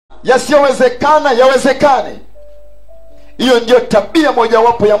yasiyowezekana yawezekane. Hiyo ndio tabia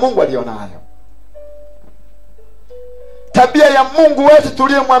mojawapo ya Mungu alionayo. Tabia ya Mungu wetu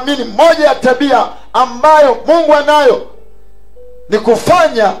tuliyemwamini, moja ya tabia ambayo Mungu anayo ni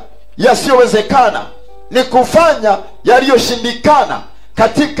kufanya yasiyowezekana, ni kufanya yaliyoshindikana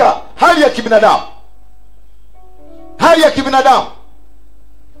katika hali ya kibinadamu. Hali ya kibinadamu,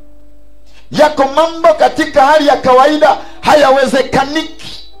 yako mambo katika hali ya kawaida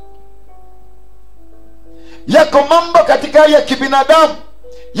hayawezekaniki. Yako mambo katika hali ya kibinadamu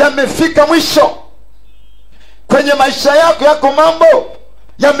yamefika mwisho. Kwenye maisha yako yako mambo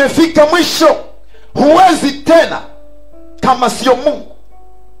yamefika mwisho. Huwezi tena kama sio Mungu.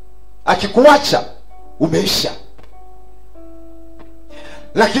 Akikuacha umeisha.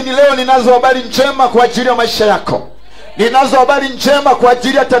 Lakini leo ninazo habari njema kwa ajili ya maisha yako. Ninazo habari njema kwa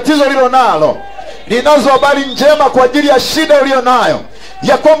ajili ya tatizo ulilo nalo. Ninazo habari njema kwa ajili ya shida ulio nayo,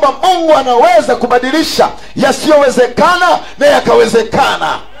 ya kwamba Mungu anaweza kubadilisha yasiyowezekana na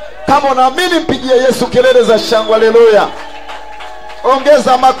yakawezekana. Kama unaamini, mpigie Yesu kelele za shangwe. Haleluya!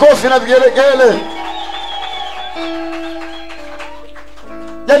 Ongeza makofi na vigelegele.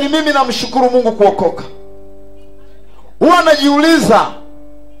 Yaani mimi namshukuru Mungu kuokoka. Huwa najiuliza,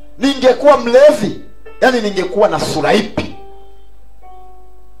 ningekuwa mlevi, yani ningekuwa na sura ipi?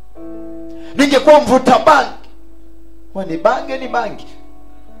 Ningekuwa mvuta bangi, ni bangi.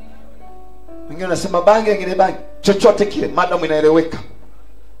 Wengine wanasema bangi, wengine bangi. Chochote kile madamu inaeleweka.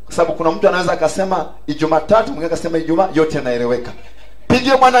 Kwa sababu kuna mtu anaweza akasema Ijumatatu, mwingine akasema Ijumaa, yote yanaeleweka.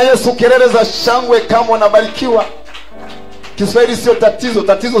 Pigie Bwana Yesu kelele za shangwe kama unabarikiwa. Kiswahili sio tatizo,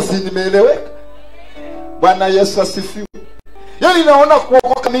 tatizo si nimeeleweka. Bwana Yesu asifiwe. Yaani naona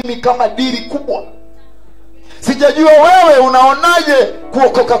kuokoka mimi kama dili kubwa. Sijajua wewe unaonaje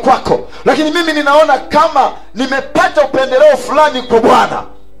kuokoka kwako, lakini mimi ninaona kama nimepata upendeleo fulani kwa Bwana.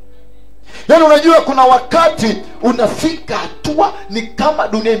 Yaani unajua kuna wakati unafika hatua ni kama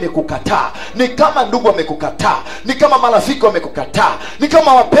dunia imekukataa, ni kama ndugu wamekukataa, ni kama marafiki wamekukataa, ni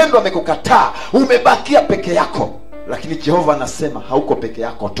kama wapendwa wamekukataa, umebakia peke yako. Lakini Jehova anasema hauko peke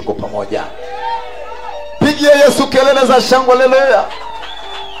yako, tuko pamoja. Pigie Yesu kelele za shangwe. Haleluya!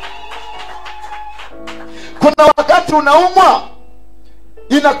 Kuna wakati unaumwa,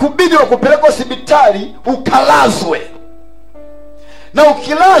 inakubidi wakupeleka hospitali ukalazwe. Na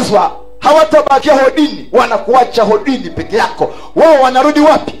ukilazwa hawatabakia hodini, wanakuacha hodini peke yako. Wao wanarudi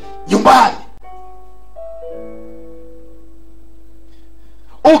wapi? Nyumbani.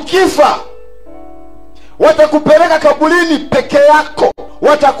 Ukifa watakupeleka kaburini peke yako,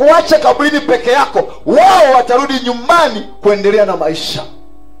 watakuacha kaburini peke yako. Wao watarudi nyumbani kuendelea na maisha.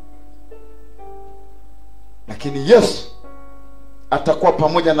 Lakini Yesu atakuwa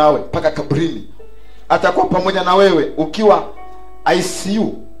pamoja nawe mpaka kaburini. Atakuwa pamoja na wewe ukiwa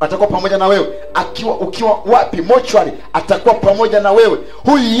ICU, atakuwa pamoja na wewe ukiwa wapi? Mochwari, atakuwa pamoja na wewe.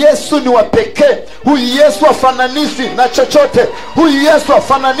 Huyu Yesu ni wa pekee. Huyu Yesu hafananishi na chochote. Huyu Yesu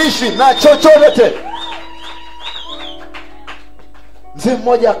hafananishi na chochote. Mzee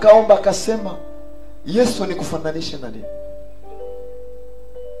mmoja akaomba akasema, Yesu nikufananishe na nini?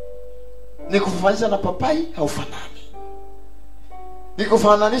 Nikufananisha na papai? Haufanani.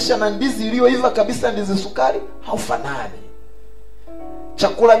 Nikufananisha na ndizi iliyoiva kabisa, ndizi sukari? Haufanani.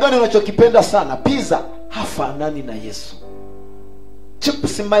 Chakula gani unachokipenda sana? Pizza? Hafanani na Yesu.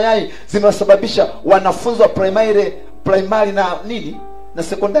 Chips mayai zinasababisha wanafunzi wa primary na nini na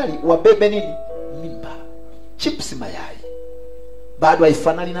sekondari wabebe nini? Mimba. Chips mayai bado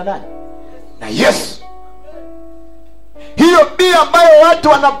haifanani na nani? Na Yesu. Hiyo bia ambayo watu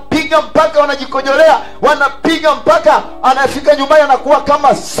wanapiga mpaka wanajikojolea, wanapiga mpaka anafika nyumbani anakuwa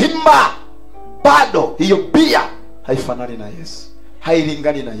kama simba, bado hiyo bia haifanani na Yesu,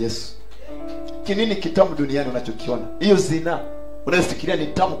 hailingani na Yesu. Kinini kitamu duniani unachokiona? Hiyo zina unayofikiria ni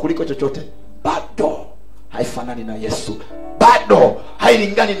tamu kuliko chochote, bado haifanani na Yesu, bado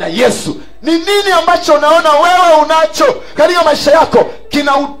hailingani na Yesu. Ni nini ambacho unaona wewe unacho katika maisha yako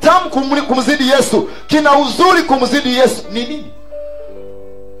kina utamu kumzidi Yesu, kina uzuri kumzidi Yesu? Ni nini?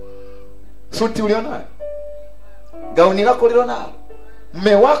 Suti ulionayo, gauni lako ulionalo,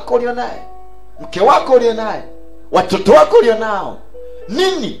 mume wako ulionaye, mke wako ulionaye, watoto wako ulionao,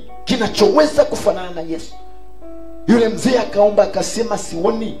 nini kinachoweza kufanana na Yesu? Yule mzee akaomba akasema,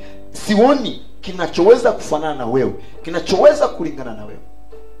 sioni kinachoweza kufanana na wewe, kinachoweza kulingana na wewe.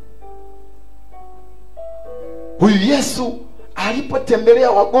 Huyu Yesu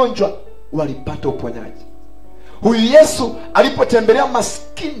alipotembelea wagonjwa walipata uponyaji. Huyu Yesu alipotembelea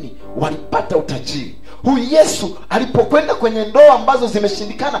maskini walipata utajiri. huyu Yesu alipokwenda kwenye ndoa ambazo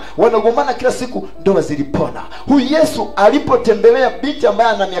zimeshindikana, wanagombana kila siku, ndoa zilipona. Huyu Yesu alipotembelea binti ambaye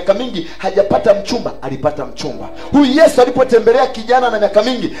ana miaka mingi hajapata mchumba, alipata mchumba. Huyu Yesu alipotembelea kijana na miaka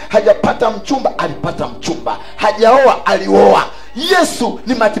mingi hajapata mchumba, alipata mchumba. Hajaoa, alioa. Yesu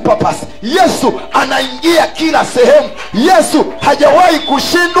ni multipurpose. Yesu anaingia kila sehemu. Yesu hajawahi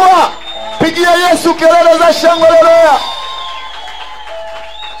kushindwa. Pigia Yesu kelele za shangwe leo.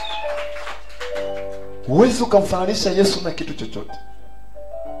 Huwezi ukamfananisha Yesu na kitu chochote.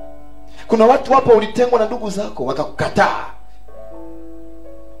 Kuna watu hapa ulitengwa na ndugu zako wakakukataa.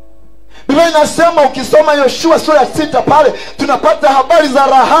 Biblia inasema, ukisoma Yoshua sura ya 6 pale tunapata habari za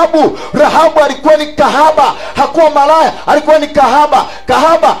Rahabu. Rahabu alikuwa ni kahaba, hakuwa malaya, alikuwa ni kahaba.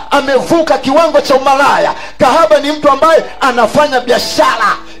 Kahaba amevuka kiwango cha umalaya. Kahaba ni mtu ambaye anafanya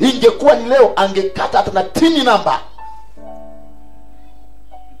biashara. Ingekuwa ni leo angekata hata na tini namba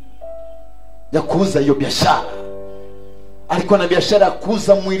ya kuuza hiyo biashara. Alikuwa na biashara ya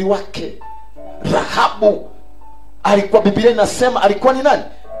kuuza mwili wake. Rahabu alikuwa, Biblia inasema alikuwa ni nani?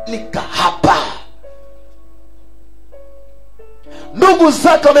 Ni kahaba. Ndugu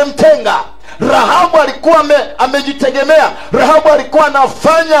zake wamemtenga. Rahabu alikuwa amejitegemea. Rahabu alikuwa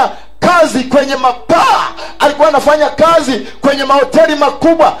anafanya kazi kwenye mapaa. Alikuwa anafanya kazi kwenye mahoteli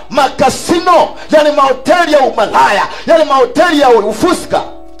makubwa, makasino, yani mahoteli ya umalaya, yani mahoteli ya ufuska.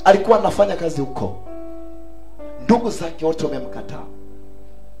 Alikuwa anafanya kazi huko. Ndugu zake wote wamemkataa.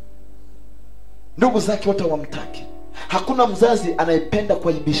 Ndugu zake wote wamtaki. Hakuna mzazi anayependa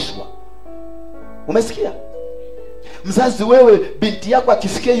kuaibishwa. Umesikia? Mzazi, wewe binti yako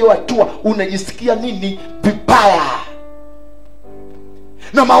akifikia hiyo hatua unajisikia nini? Vibaya.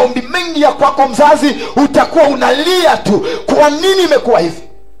 Na maombi mengi ya kwako mzazi utakuwa unalia tu, kwa nini imekuwa hivi?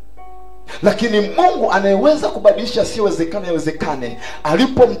 Lakini Mungu anayeweza kubadilisha siyowezekana yawezekane.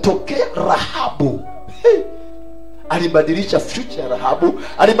 Alipomtokea Rahabu, alibadilisha future ya Rahabu,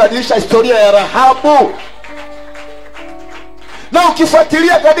 alibadilisha historia ya Rahabu. Na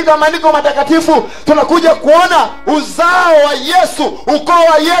ukifuatilia katika maandiko matakatifu tunakuja kuona uzao wa Yesu, ukoo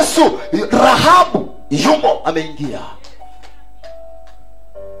wa Yesu. Rahabu yumo, ameingia.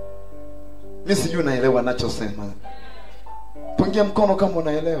 Mimi sijui unaelewa ninachosema. Pungia mkono kama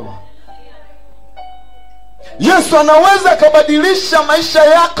unaelewa. Yesu anaweza kubadilisha maisha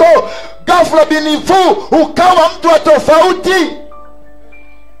yako ghafla binifu ukawa mtu wa tofauti.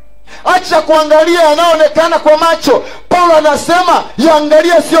 Acha kuangalia yanayoonekana kwa macho. Paulo anasema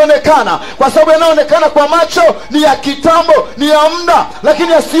yaangalie sionekana, kwa sababu yanayoonekana kwa macho ni ya kitambo, ni ya muda,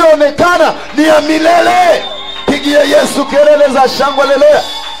 lakini yasiyoonekana ni ya milele. Pigie Yesu kelele za shangwe lelea.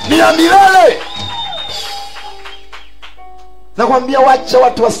 Ni ya milele. Nakwambia, wacha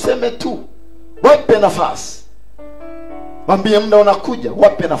watu waseme tu. Wape nafasi. Waambie muda unakuja,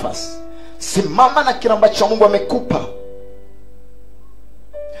 wape nafasi. Simama na kila ambacho Mungu amekupa.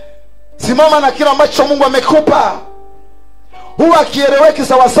 Simama na kila ambacho Mungu amekupa. Huwa kieleweki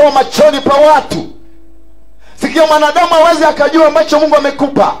sawa sawa machoni pa watu. Sikia, mwanadamu hawezi akajua ambacho Mungu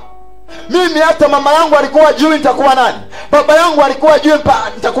amekupa. Mimi hata mama yangu alikuwa ajui nitakuwa nani. Baba yangu alikuwa ajui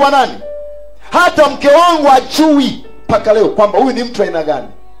nitakuwa nani. Hata mke wangu ajui mpaka leo kwamba huyu ni mtu aina gani.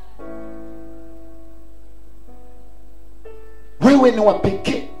 Wewe ni wa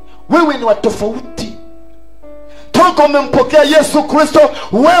pekee. Wewe ni wa tofauti. Toka umempokea Yesu Kristo,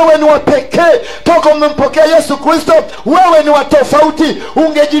 wewe ni wa pekee. Toka umempokea Yesu Kristo, wewe ni wa tofauti.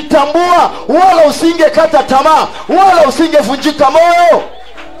 Ungejitambua wala usingekata tamaa, wala usingevunjika moyo.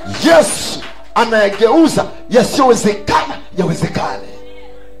 Yesu anayegeuza yasiyowezekana yawezekane.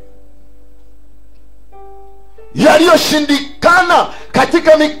 Yaliyoshindikana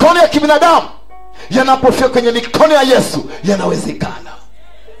katika mikono ya kibinadamu yanapofika kwenye mikono ya Yesu yanawezekana.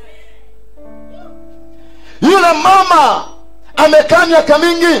 Yule mama amekaa miaka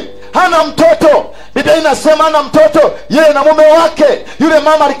mingi hana mtoto. Biblia inasema hana mtoto yeye na mume wake. Yule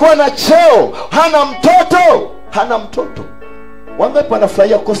mama alikuwa na cheo, hana mtoto. Hana mtoto. Wangapi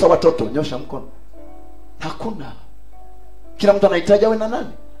wanafurahia kukosa watoto? Nyosha mkono. Hakuna. Kila mtu anahitaji awe na nani?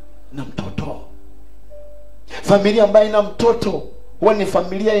 Na mtoto. Familia ambayo ina mtoto huwa ni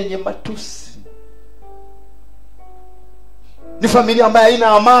familia yenye matusi. Ni familia ambayo haina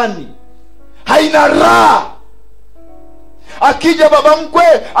amani, haina raha. Akija baba mkwe,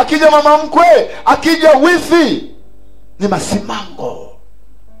 akija mama mkwe, akija wifi, ni masimango.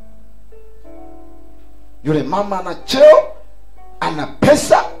 Yule mama ana cheo, ana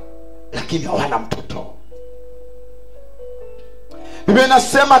pesa, lakini hawana mtoto. Biblia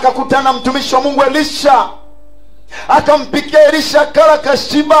inasema akakutana mtumishi wa Mungu Elisha. Akampikia Elisha kala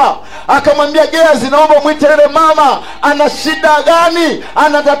kashiba. akamwambia Gehazi, naomba mwite yule mama, ana shida gani,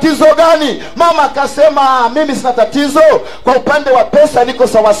 ana tatizo gani? Mama akasema, mimi sina tatizo, kwa upande wa pesa niko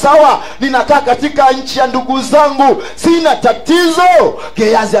sawa sawa, ninakaa katika nchi ya ndugu zangu, sina tatizo.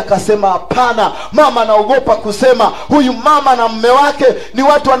 Gehazi akasema, hapana, mama anaogopa kusema huyu mama na mume wake ni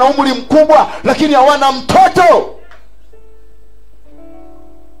watu wana umri mkubwa lakini hawana mtoto.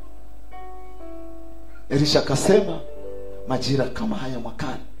 Elisha akasema, majira kama haya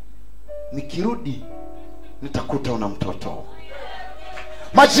mwakani nikirudi nitakuta una mtoto.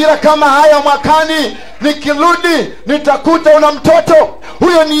 Majira kama haya mwakani nikirudi nitakuta una mtoto.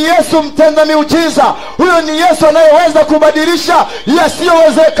 Huyo ni Yesu mtenda miujiza. Huyo ni Yesu anayeweza kubadilisha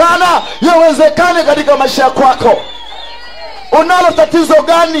yasiyowezekana yawezekane katika maisha yako. Unalo tatizo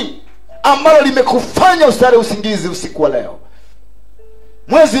gani ambalo limekufanya usare usingizi usiku wa leo?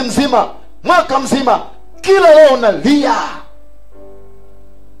 Mwezi mzima, mwaka mzima, kila leo unalia.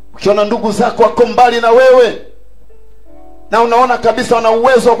 Ukiona ndugu zako wako mbali na wewe na unaona kabisa wana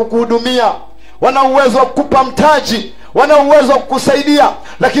uwezo wa kukuhudumia, wana uwezo wa kukupa mtaji, wana uwezo wa kukusaidia,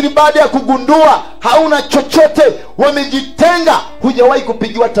 lakini baada ya kugundua hauna chochote, wamejitenga, hujawahi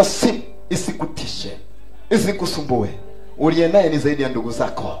kupigiwa hata simu, isikutishe, isikusumbue. Uliye naye ni zaidi ya ndugu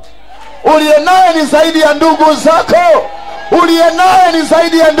zako. Uliye naye ni zaidi ya ndugu zako. Uliye naye ni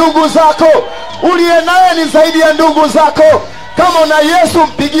zaidi ya ndugu zako. Uliye naye ni zaidi ya ndugu zako. Kama una Yesu,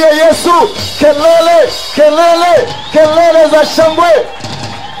 mpigie Yesu kelele, kelele, kelele za shangwe.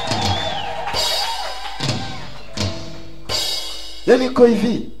 Yani iko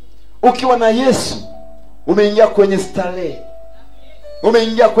hivi, ukiwa na Yesu umeingia kwenye starehe,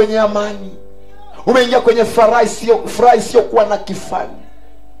 umeingia kwenye amani, umeingia kwenye furaha isiyokuwa na kifani.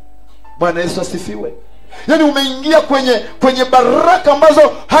 Bwana Yesu asifiwe. Yani umeingia kwenye baraka ambazo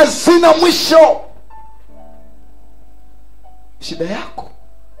hazina mwisho. Shida yako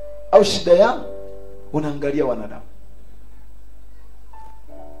au shida yangu, unaangalia wanadamu.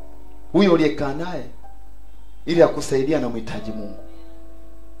 Huyo uliyekaa naye ili akusaidia na mhitaji Mungu.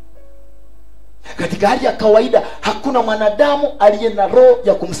 Katika hali ya kawaida hakuna mwanadamu aliye na roho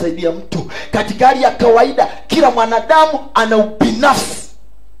ya kumsaidia mtu. Katika hali ya kawaida kila mwanadamu ana ubinafsi.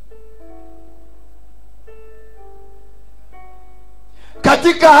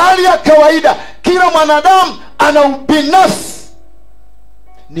 Katika hali ya kawaida kila mwanadamu ana ubinafsi.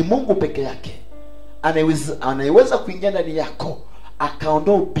 Ni Mungu peke yake anayeweza kuingia ndani yako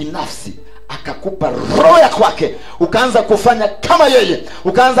akaondoa ubinafsi, akakupa roho ya kwake, ukaanza kufanya kama yeye,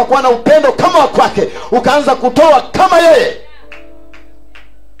 ukaanza kuwa na upendo kama wa kwake, ukaanza kutoa kama yeye.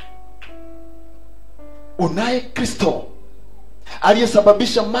 Unaye Kristo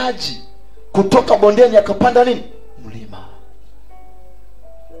aliyesababisha maji kutoka bondeni yakapanda nini? Mlima.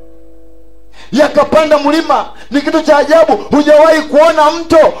 Yakapanda mlima. Ni kitu cha ajabu. Hujawahi kuona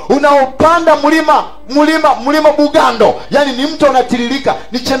mto unaopanda mlima Bugando. Yani ni mto unatiririka,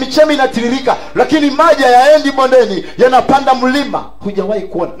 ni chemichemi inatiririka, lakini maji hayaendi bondeni, yanapanda mlima. Hujawahi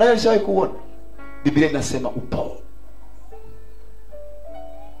kuona. Nani alishawahi kuona? Biblia inasema upo.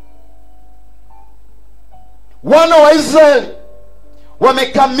 Wana wa Israeli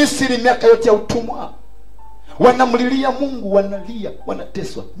wamekaa Misri miaka yote ya utumwa. Wanamlilia Mungu, wanalia,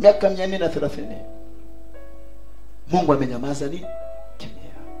 wanateswa miaka 430. Mungu amenyamaza nini? Kimya.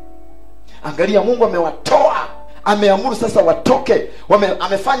 Angalia, Mungu amewatoa, ameamuru sasa watoke.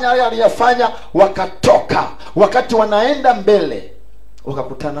 Amefanya yale aliyofanya, wakatoka. Wakati wanaenda mbele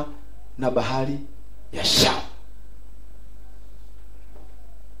wakakutana na bahari ya Shamu.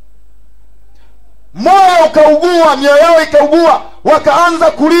 Moyo ukaugua, mioyo yao ikaugua,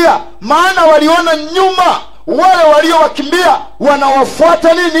 wakaanza kulia, maana waliona nyuma wale waliowakimbia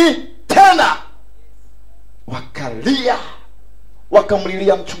wanawafuata nini tena. Wakalia,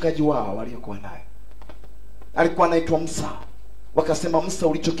 wakamlilia mchungaji wao waliokuwa naye. Alikuwa anaitwa Musa. Wakasema, Musa,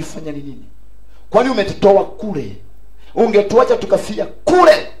 ulichokifanya ni nini? Kwani umetutoa kule? Ungetuacha tukafia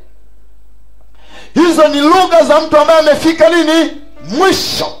kule? Hizo ni lugha za mtu ambaye amefika nini?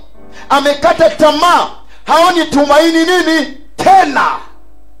 Mwisho. Amekata tamaa, haoni tumaini nini tena.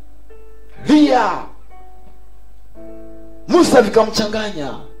 Lia. Musa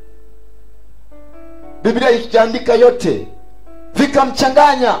vikamchanganya. Biblia ikiandika yote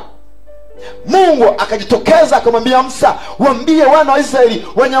vikamchanganya. Mungu akajitokeza akamwambia Musa, waambie wana wa Israeli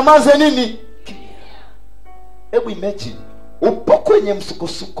wanyamaze nini? Hebu imagine, upo kwenye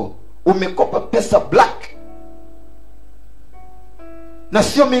msukosuko, umekopa pesa black, na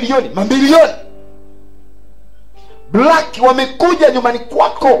sio milioni, mamilioni. Black wamekuja nyumbani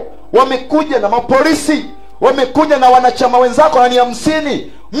kwako, wamekuja na mapolisi, wamekuja na wanachama wenzako na 50,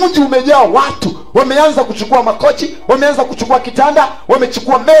 mji umejaa watu, wameanza kuchukua makochi, wameanza kuchukua kitanda,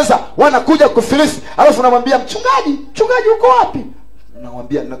 wamechukua meza, wanakuja kufilisi. Alafu namwambia mchungaji uko wapi?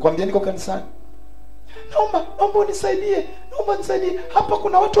 Nakwambia niko kanisani. Naomba unisaidie. Hapa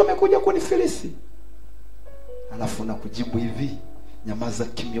kuna watu wamekuja kunifilisi. Alafu nakujibu hivi, nyamaza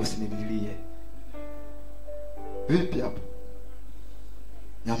kimya usinililie. Vipi hapo?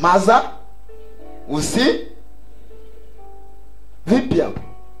 Nyamaza vipi hapo?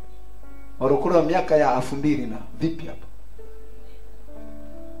 Warokoro wa miaka ya 2000 na vipi hapo?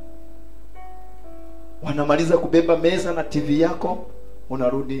 Wanamaliza kubeba meza na TV yako,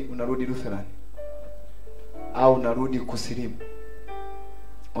 unarudi Lutheran au unarudi kusilimu.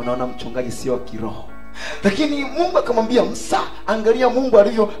 Unaona mchungaji sio kiroho. Lakini Mungu akamwambia Musa, angalia Mungu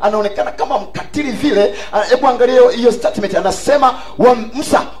alivyo, anaonekana kama mkatili vile. Hebu angalia hiyo statement, anasema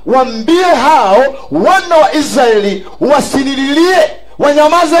Musa, waambie hao wana wa Israeli wasinililie,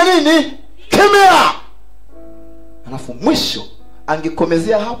 wanyamaze nini? Kimya. Alafu mwisho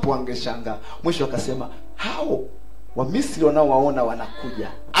angekomezea hapo, angeshangaa. Mwisho akasema hao wa Misri wanaowaona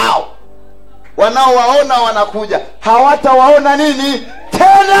wanakuja, hawatawaona nini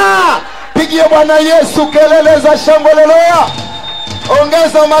tena. Pigie Bwana Yesu kelele za shangwe, haleluya.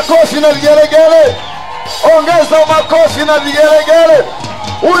 Ongeza makofi na vigelegele.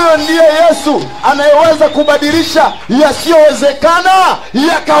 Huyo ndiye Yesu anayeweza kubadilisha yasiyowezekana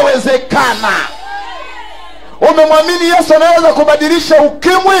yakawezekana. Umemwamini Yesu anaweza kubadilisha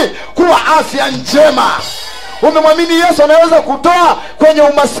ukimwi kuwa afya njema. Umemwamini Yesu anaweza kutoa kwenye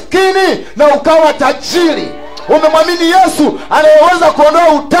umaskini na ukawa tajiri. Umemwamini Yesu anayeweza kuondoa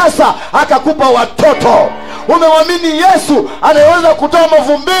utasa akakupa watoto. Umemwamini Yesu anayeweza kutoa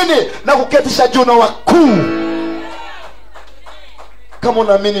mavumbini na kuketisha juu na wakuu. Kama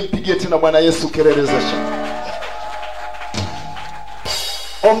unaamini, mpigie tena Bwana Yesu kelele za shangwe.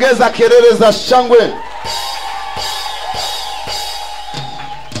 Ongeza kelele za shangwe.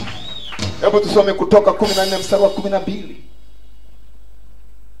 Hebu tusome Kutoka 14 mstari wa 12.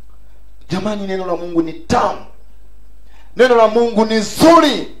 Jamani, neno la Mungu ni tamu. Neno la Mungu ni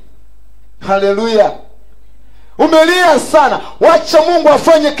zuri. Haleluya. Umelia sana, wacha Mungu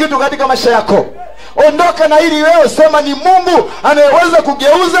afanye kitu katika maisha yako. Ondoka na hili leo, sema ni Mungu anayeweza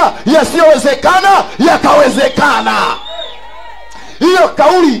kugeuza yasiyowezekana yakawezekana. Hiyo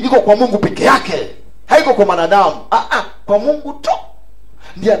kauli iko kwa Mungu peke yake, haiko kwa wanadamu. Kwa Mungu tu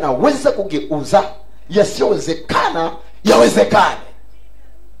ndiye anaweza kugeuza yasiyowezekana yawezekane.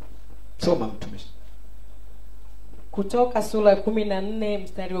 Soma mtumishi. Kutoka sura 14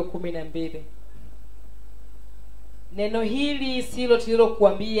 mstari wa 12. Neno hili silo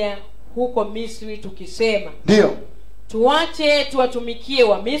tulilokuambia huko Misri tukisema, ndio tuache tuwatumikie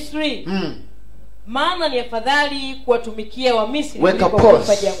wa Misri? Maana ni afadhali kuwatumikia wa Misri kuliko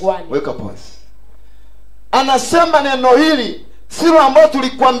kufa jangwani. Weka pause. Anasema neno hili silo ambalo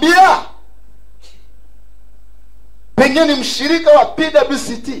tulikwambia. Pengine mshirika wa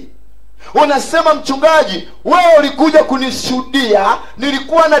PWCT unasema, mchungaji, wewe ulikuja kunishuhudia,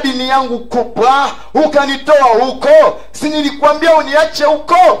 nilikuwa na dini yangu kubwa, ukanitoa huko. Si nilikwambia uniache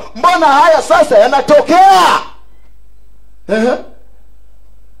huko? Mbona haya sasa yanatokea?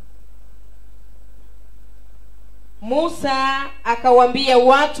 Musa akawaambia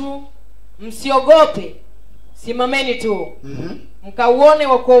watu, msiogope, simameni tu. Mkauone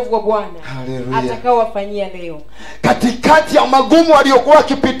wokovu wa Bwana atakaowafanyia leo. Katikati ya magumu waliokuwa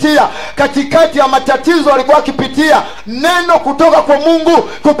wakipitia, katikati ya matatizo walikuwa wakipitia, neno kutoka kwa Mungu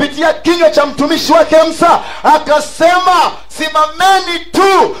kupitia kinywa cha mtumishi wake Musa akasema, simameni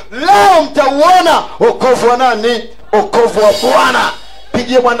tu, leo mtauona wokovu wa nani? Wokovu wa Bwana.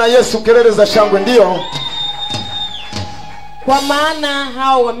 Pigie Bwana Yesu kelele za shangwe. Ndio, kwa maana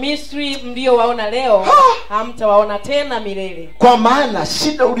hao wa Misri mlio waona leo hamtawaona tena milele. Kwa maana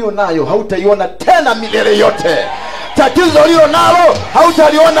shida ulio nayo hautaiona tena milele yote. Tatizo ulio nalo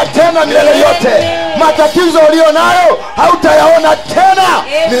hautaliona tena milele yote. Matatizo ulio nayo hautayaona tena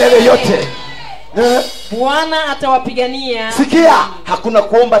milele yote. Bwana atawapigania. Sikia, hakuna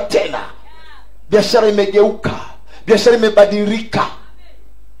kuomba tena. Biashara imegeuka, biashara imebadilika.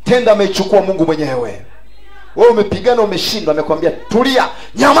 Tenda amechukua Mungu mwenyewe. Wewe umepigana, umeshindwa, amekwambia tulia,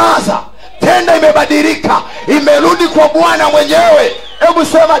 nyamaza. Tenda imebadilika, imerudi kwa Bwana mwenyewe. Hebu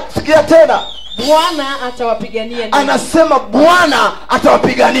sema, sikia tena. Bwana atawapigania. Anasema Bwana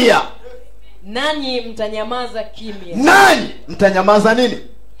atawapigania. Nanyi mtanyamaza kimya. Nanyi mtanyamaza nini?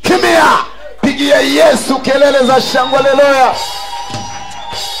 Kimya. Pigie Yesu kelele za shangwe, haleluya.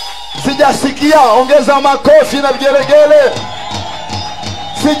 Sijasikia, ongeza makofi na vigelegele.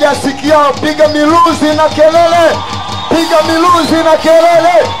 Sijasikia, piga miluzi na kelele. Piga miluzi na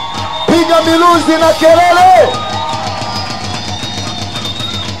kelele. Piga miluzi na kelele.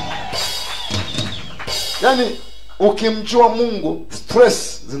 Yaani ukimjua Mungu,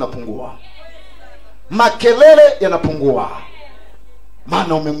 stress zinapungua, makelele yanapungua,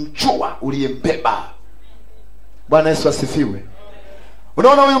 maana umemjua uliyembeba. Bwana Yesu asifiwe.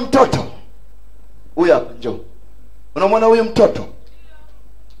 Unaona huyu mtoto huyu hapa, njoo. Unamwona huyu mtoto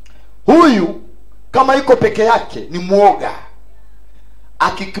huyu, kama yuko peke yake ni muoga.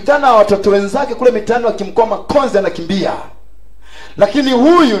 Akikutana na watoto wenzake kule mitaani wakimkoma konzi anakimbia. Lakini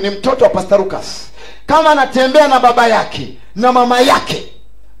huyu ni mtoto wa Pastor Lucas. Kama anatembea na baba yake na mama yake,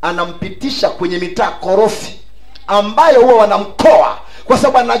 anampitisha kwenye mitaa korofi ambayo huwa wanamkoa, kwa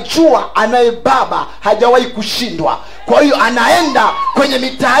sababu anajua anaye baba hajawahi kushindwa. Kwa hiyo anaenda kwenye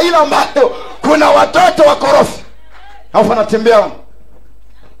mitaa ile ambayo kuna watoto wa korofi, alafu anatembea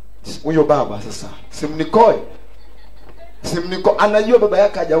huyo baba. Sasa simnikoe, anajua baba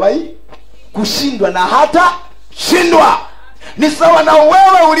yake hajawahi kushindwa na hata shindwa. Ni sawa na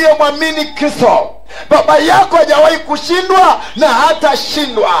wewe uliyemwamini Kristo, baba yako hajawahi kushindwa na hata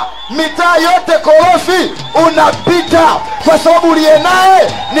shindwa. Mitaa yote korofi unapita, kwa sababu uliye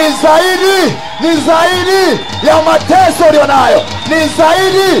naye ni zaidi ya mateso ulionayo, ni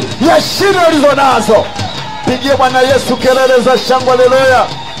zaidi ya shida ulizonazo. Pigie Bwana Yesu kelele za shangwe. Haleluya.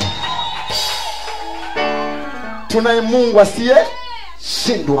 Tunaye Mungu asiye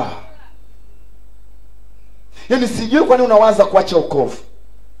shindwa. Yaani sijui kwa nini unawaza kuacha wokovu.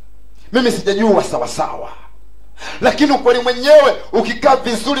 Mimi sijajua sawa. Lakini ukweli mwenyewe, ukikaa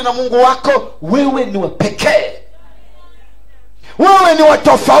vizuri na Mungu wako, wewe ni wa pekee. Wewe ni wa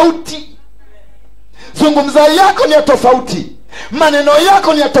tofauti. Zungumza yako ni ya tofauti. Maneno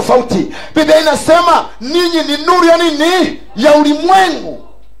yako ni ya tofauti. Biblia inasema ninyi ni nuru ya nini? Ya ulimwengu.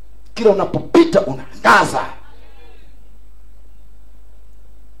 Kila unapopita unaangaza.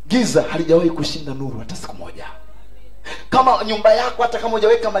 Giza halijawahi kushinda nuru hata siku moja. Kama nyumba yako, hata kama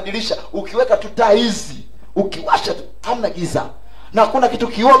hujaweka madirisha, ukiweka tu taa hizi, ukiwasha tu, hamna giza. Na hakuna kitu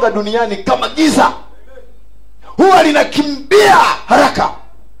kioga duniani kama giza. Huwa linakimbia haraka.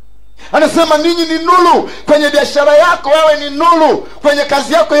 Anasema ninyi ni nuru. Kwenye biashara yako wewe ni nuru. Kwenye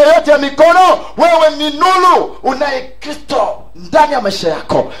kazi yako yoyote ya mikono wewe ni nuru. Unaye Kristo ndani ya maisha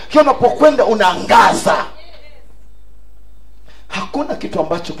yako. Kila unapokwenda unaangaza. Hakuna kitu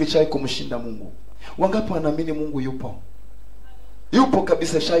ambacho kilichawahi kumshinda Mungu. Wangapi wanaamini Mungu yupo? Yupo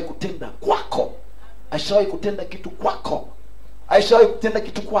kabisa. Ashawahi kutenda kwako. Ashawahi kutenda kitu kwako. Ashawahi kutenda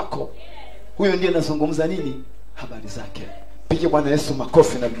kitu kwako. Huyo ndiye anazungumza nini? Habari zake. Pige Bwana Yesu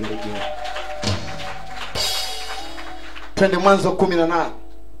makofi na vigelegele. Twende Mwanzo 18.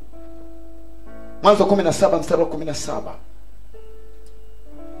 Mwanzo 17 mstari wa 17.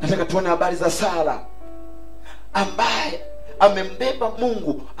 Nataka tuone habari za Sara ambaye amembeba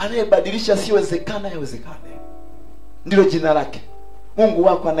Mungu anayebadilisha asiyowezekana yawezekane. Ndilo jina lake. Mungu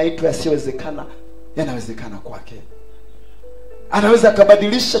wako anaitwa asiyowezekana yanawezekana kwake. Anaweza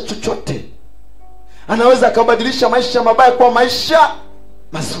akabadilisha chochote. Anaweza akabadilisha maisha mabaya kwa maisha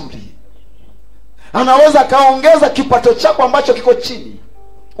mazuri. Anaweza akaongeza kipato chako ambacho kiko chini.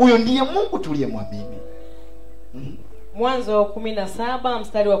 Huyo ndiye Mungu tuliyemwamini. Mwanzo 17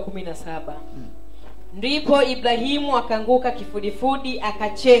 mstari wa 17. Ndipo Ibrahimu akaanguka kifudifudi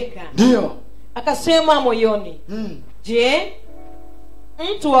akacheka. Ndio. Akasema moyoni, je,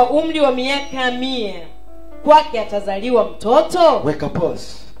 mtu wa umri wa miaka 100 kwake atazaliwa mtoto? Weka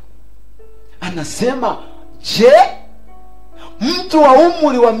pause. Anasema, je, mtu wa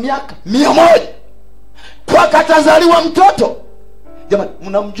umri wa miaka 100 kwake atazaliwa mtoto? Jamani,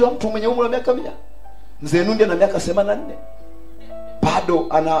 mnamjua mtu mwenye umri wa miaka 100? Mzee Nundi ana miaka 84. Bado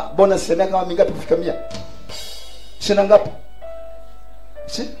ana bonus ya miaka mingapi kufika 100? Shina ngapi?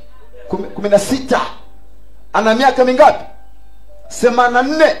 16. Ana miaka mingapi?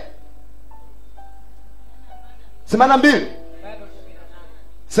 84. 82.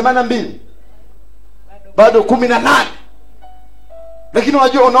 82. Bado 18. Lakini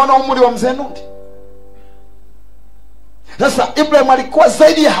unajua, unaona umri wa mzee Nundi. Sasa Ibrahim alikuwa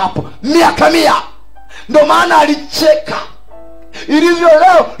zaidi ya hapo, miaka 100. Ndio maana alicheka. Ilivyo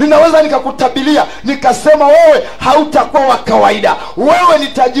leo ninaweza nikakutabilia nikasema wewe hautakuwa wa kawaida. Wewe ni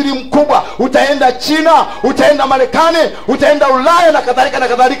tajiri mkubwa, utaenda China, utaenda Marekani, utaenda Ulaya na kadhalika na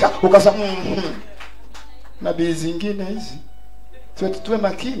kadhalika. Ukasema nabii zingine hizi. Tuwe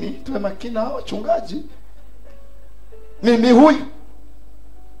makini hao wachungaji. Mimi huyu.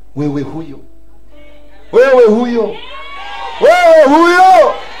 Wewe huyo. Wewe huyo. Wewe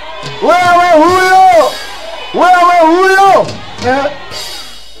huyo. Wewe huyo. Wewe huyo.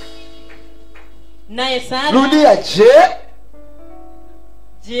 Naye Sara, rudia,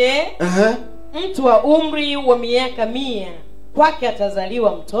 je, mtu wa umri wa miaka 100 kwake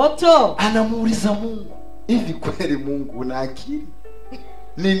atazaliwa mtoto? Anamuuliza Mungu, hivi kweli Mungu una akili?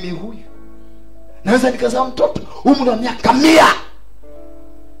 Mimi huyu naweza nikazaa mtoto umri wa miaka 100?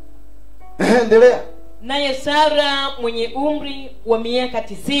 Endelea. Naye Sara mwenye umri wa miaka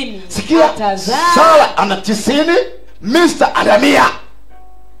 90 sikia, atazaa. Sara ana 90, Mr. ana 100.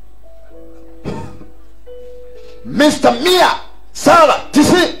 Mr. 100, Sara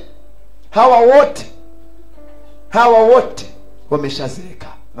 90. Hawa wote wameshazeeka.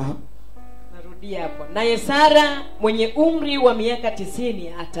 Narudia hapo. Naye Sara mwenye umri wa miaka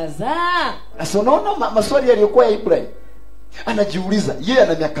 90 atazaa. Sasa unaona maswali yaliyokuwa ya Ibrahim. Anajiuliza, yeye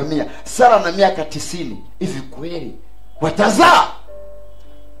ana miaka 100, Sara ana miaka 90. Hivi kweli watazaa?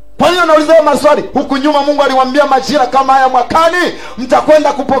 Kwa hiyo anauliza maswali. Huku nyuma Mungu aliwaambia majira kama haya mwakani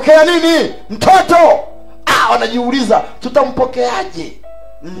mtakwenda kupokea nini? Mtoto. Wanajiuliza tutampokeaje?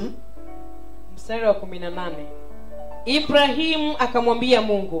 Mstari wa 18. Ibrahim akamwambia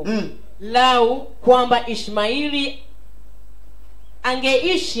Mungu, lau kwamba Ishmaeli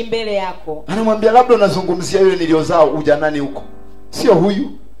angeishi mbele yako. Anamwambia labda unazungumzia yule niliozaa ujanani huko, sio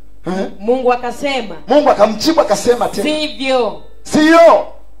huyu. Mungu akasema, Mungu akamjibu akasema tena, sivyo,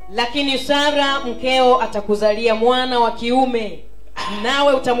 lakini Sara mkeo atakuzalia mwana wa kiume,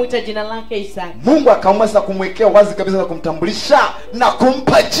 nawe utamuita jina lake Isaka. Mungu akamweza kumwekea wazi kabisa na kumtambulisha na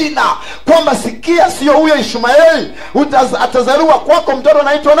kumpa jina kwamba sikia, sio huyo Ishmaeli, atazaliwa kwako mtoto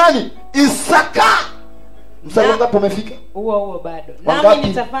anaitwa nani? Isaka. Mstari ngapi umefika? Huo bado. Nami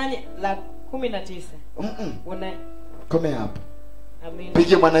nitafanya la 19. Komea hapo. Amen.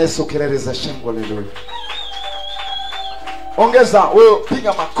 Pige Bwana Yesu kelele za shangwe leo. Ongeza wewe,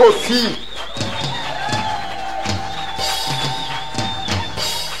 piga makofi.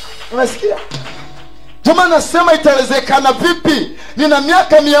 Unasikia? Jamaa nasema itawezekana vipi? Nina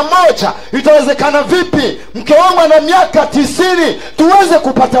miaka 100, itawezekana vipi mke wangu ana miaka 90 tuweze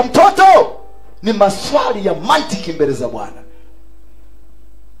kupata mtoto? Ni maswali ya mantiki mbele za Bwana.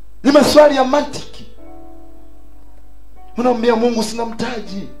 Ni maswali ya mantiki. Unamwambia Mungu, sina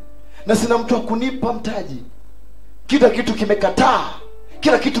mtaji na sina mtu wa kunipa mtaji. Kila kitu kimekataa,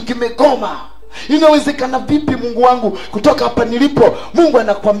 kila kitu kimegoma. Inawezekana vipi Mungu wangu? Kutoka hapa nilipo Mungu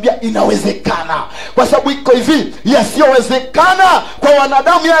anakuambia inawezekana, kwa sababu iko hivi, yasiyowezekana kwa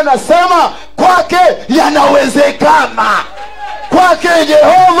wanadamu yeye anasema kwake yanawezekana. Kwake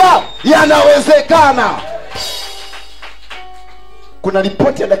Jehova yanawezekana. Kuna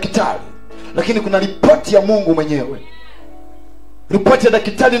ripoti ya daktari, lakini kuna ripoti ya Mungu mwenyewe. Ripoti ya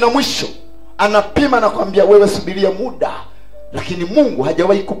daktari na mwisho anapima na kwambia wewe subiria muda, lakini Mungu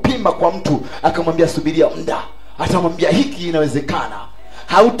hajawahi kupima kwa mtu akamwambia subiria muda. Atamwambia hiki inawezekana,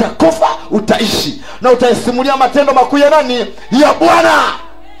 hautakufa, utaishi na utasimulia matendo makuu ya nani? Ya Bwana.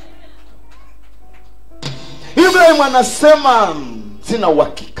 Ibrahim anasema sina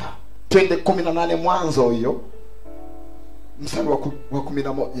uhakika. Twende 18 Mwanzo hiyo mstari wa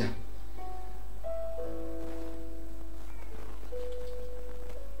 11.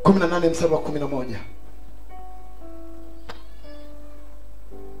 18 mstari wa 11.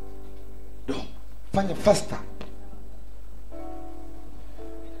 Fanya faster.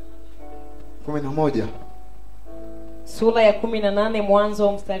 11. Sura ya 18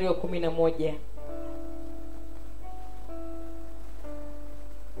 Mwanzo mstari wa 11.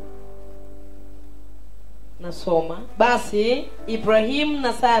 Nasoma. Basi Ibrahim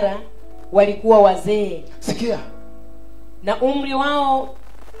na Sara walikuwa wazee. Sikia. Na umri wao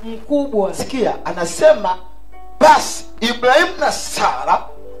mkubwa. Sikia, anasema basi Ibrahim na Sara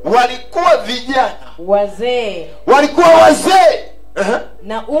walikuwa vijana wazee. Walikuwa wazee.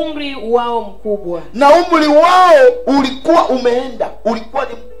 Na umri wao mkubwa. Na umri wao ulikuwa umeenda, ulikuwa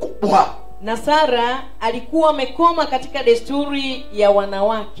ni mkubwa. Na Sara alikuwa amekoma katika desturi ya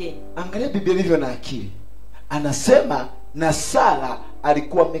wanawake. Angalia Biblia ilivyo na akili. Anasema na Sara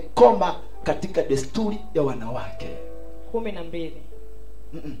alikuwa amekoma katika desturi ya wanawake. 12.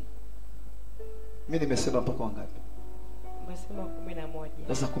 Mimi nimesema mpaka wangapi? Nimesema 11.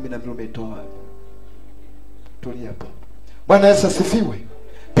 Sasa 12 umetoa wapi? Tulia hapo. Bwana Yesu asifiwe.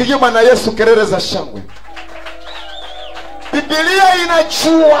 Pigie Bwana Yesu kelele za shangwe. Biblia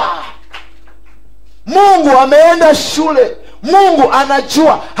inajua. Mungu ameenda shule. Mungu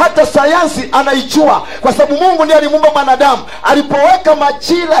anajua, hata sayansi anaijua, kwa sababu Mungu ndiye alimuumba mwanadamu. Alipoweka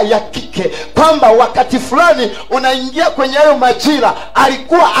majira ya kike kwamba wakati fulani unaingia kwenye hayo majira,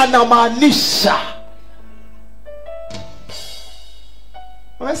 alikuwa anamaanisha.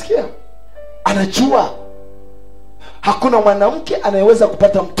 Unasikia? Anajua hakuna mwanamke anayeweza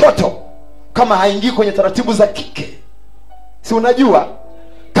kupata mtoto kama haingii kwenye taratibu za kike. Si unajua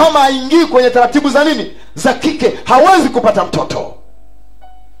kama haingii kwenye taratibu za nini, za kike, hawezi kupata mtoto.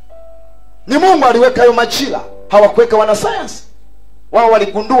 Ni Mungu aliweka hayo majira, hawakuweka wana science. Wao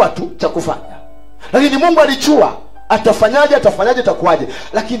waligundua tu cha kufanya, lakini Mungu alijua atafanyaje, atakuwaje.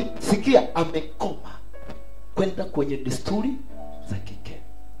 Lakini sikia, amekoma kwenda kwenye desturi za kike.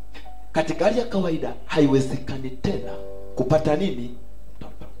 Katika hali ya kawaida haiwezekani tena kupata nini,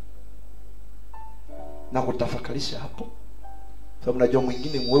 mtoto. Na kutafakarisha hapo, sababu najua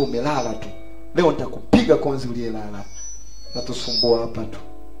mwingine wewe umelala tu. Leo nitakupiga konzi uliyelala. Natusumbua hapa tu.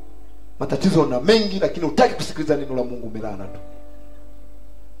 Matatizo na mengi, lakini hutaki kusikiliza neno la Mungu, umelala tu.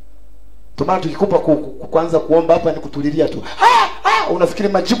 Tomana tukikupa kwanza kuomba hapa ni kutulilia tu. Unafikiri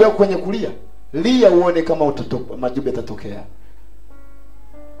majibu yako kwenye kulia? Lia uone kama majibu yatatokea.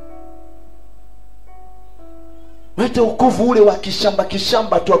 Wete ukovu ule wa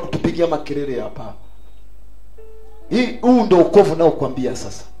kishamba tu akutupigia makelele hapa. Huu ndo ukovu nao kuambia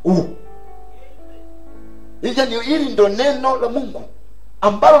sasa. Yaani hili ndo neno la Mungu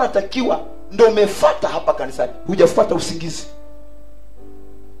ambalo natakiwa ndo umefuata hapa kanisani. Hujafuata usingizi.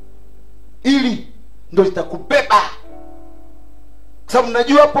 Ili ndo litakubeba. Sababu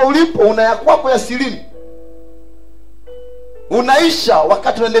najua hapo ulipo una ya kwako ya silini. Unaisha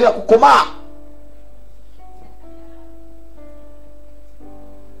wakati unaendelea kukomaa.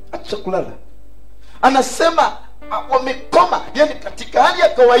 Acha kulala. Anasema wamekoma. Yani katika hali ya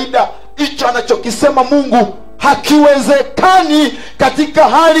kawaida hicho anachokisema Mungu hakiwezekani katika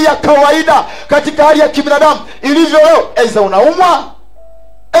hali ya kawaida, katika hali ya kibinadamu ilivyo leo. Aidha unaumwa,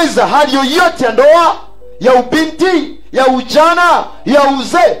 aidha hali yoyote ya ndoa, ya ubinti, ya ujana, ya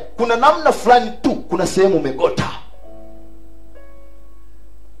uzee, kuna namna fulani tu, kuna sehemu umegota.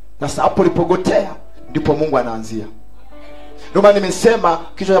 Sasa hapo ulipogotea ndipo Mungu anaanzia. Ndio maana nimesema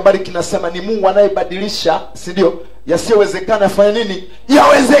kichwa cha habari kinasema ni Mungu anayebadilisha, si ndio? Yasiyowezekana afanye nini?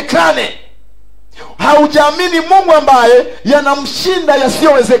 Yawezekane. Haujaamini Mungu ambaye yanamshinda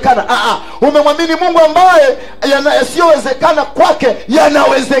yasiyowezekana. Umemwamini Mungu ambaye yasiyowezekana kwake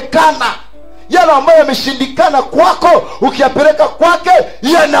yanawezekana. Yale ambayo yameshindikana kwako ukiyapeleka kwake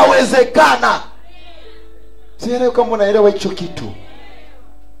yanawezekana. Sielewi kama unaelewa hicho kitu.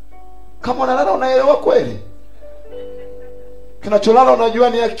 Kama unalala unaelewa kweli? Kinacholala unajua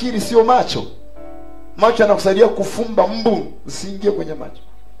ni akili, sio macho. Macho yanakusaidia kufumba mbu usiingie kwenye macho.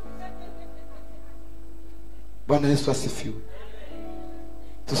 Bwana Yesu asifiwe.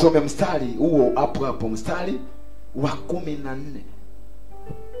 Tusome mstari huo hapo mstari wa 14.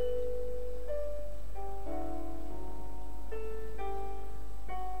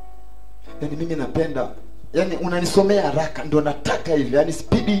 Yani mimi napenda, yani unanisomea haraka ndio nataka hivi, yani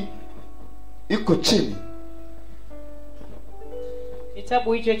spidi iko chini.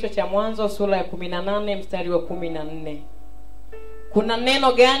 Kitabu hicho cha Mwanzo sura ya 18 mstari wa 14. Kuna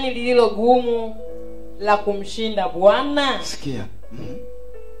neno gani lililo gumu la kumshinda Bwana? Sikia.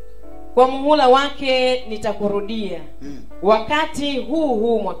 Kwa muhula wake nitakurudia. Wakati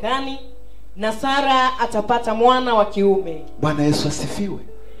huu mwakani na Sara atapata mwana wa kiume. Bwana Yesu asifiwe.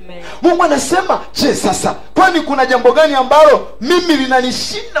 Amen. Mungu anasema, je, sasa kwani kuna jambo gani ambalo mimi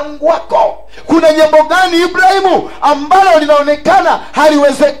linanishinda Mungu wako? Kuna jambo gani Ibrahimu ambalo linaonekana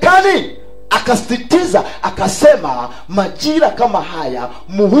haliwezekani? Akasisitiza akasema, majira kama haya,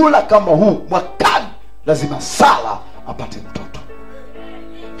 muhula kama huu mwakani, lazima Sara apate mtoto.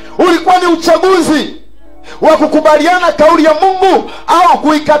 Ulikuwa ni uchaguzi wa kukubaliana kauli ya Mungu au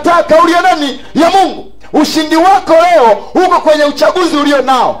kuikataa kauli ya nani? Ya Mungu. Ushindi wako leo uko kwenye uchaguzi ulio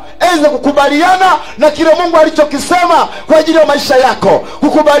nao. Aidha kukubaliana na kile Mungu alichokisema kwa ajili ya maisha yako,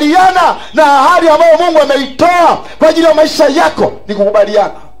 kukubaliana na ahadi ambayo Mungu ameitoa kwa ajili ya maisha yako. Ni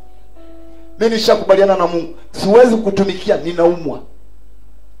kukubaliana. Mimi nishakubaliana na Mungu, siwezi kutumikia, ninaumwa.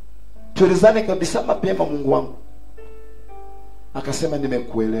 Tuelezane kabisa mapema. Mungu wangu akasema,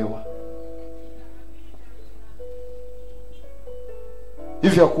 nimekuelewa.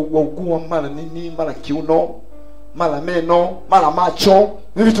 Hivi ya kuugua mara nini, mara kiuno, mara meno, mara macho,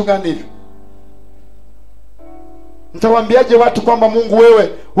 ni vitu gani hivyo? Mtawaambiaje watu kwamba Mungu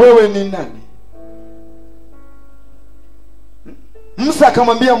wewe ni nani? Musa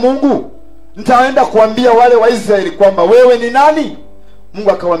akamwambia Mungu, nitaenda kuambia wale wa Israeli kwamba wewe ni nani?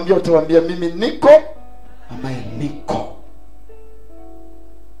 Mungu akamwambia, utawaambia mimi niko ambaye niko.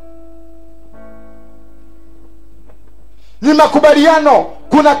 Ni makubaliano.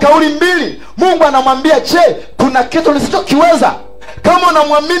 Kuna kauli mbili. Mungu anamwambia, je, kuna kitu nisichokiweza? Kama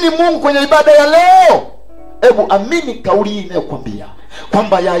unamwamini Mungu kwenye ibada ya leo, hebu amini kauli hii inayokuambia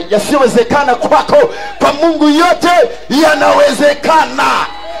kwamba yasiyowezekana kwako kwa Mungu yote yanawezekana.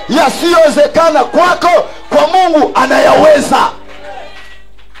 Yasiyowezekana kwako, kwa Mungu anayaweza.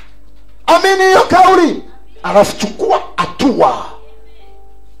 Amini hiyo kauli, alafu chukua hatua.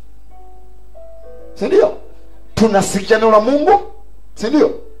 Si ndio? Tunasikia neno la Mungu, si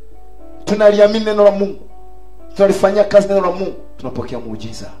ndio? Tunaliamini neno la Mungu, tunalifanyia kazi neno la Mungu, tunapokea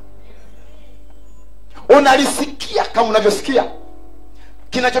muujiza. Unalisikia kama unavyosikia.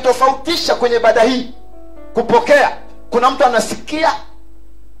 Kinachotofautisha kwenye ibada hii kupokea, kuna mtu anasikia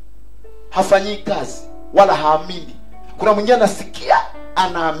hafanyii kazi wala haamini. Kuna mwingine anasikia,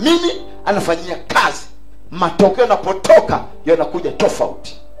 anaamini, anafanyia kazi. Matokeo yanapotoka yanakuja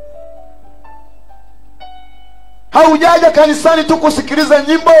tofauti. Haujaja kanisani tu kusikiliza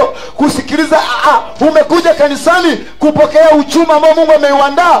nyimbo, kusikiliza umekuja kanisani kupokea uchuma ambao Mungu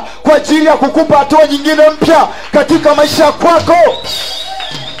ameuandaa kwa ajili ya kukupa hatua nyingine mpya katika maisha kwako.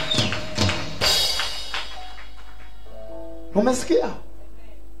 Umesikia?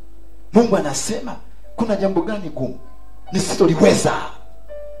 Mungu anasema kuna jambo gani gumu nisiloliweza?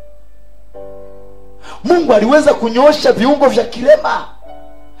 Mungu aliweza kunyoosha viungo vya kilema.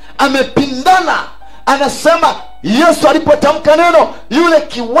 Amepindana. Anasema Yesu alipotamka neno, yule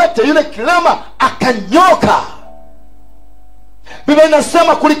kiwete, yule kilema akanyoka. Biblia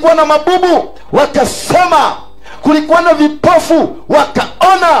inasema kulikuwa na mabubu wakasema, kulikuwa na vipofu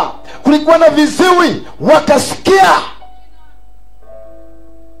wakaona, kulikuwa na viziwi wakasikia.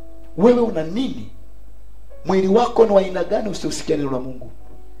 Wewe una nini? Mwili wako ni wa aina gani usiosikia neno la Mungu?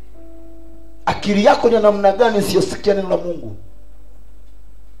 Akili yako ni namna gani usiosikia neno la Mungu?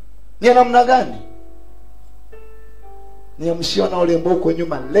 Ni namna gani? Niamshia na wale ambao uko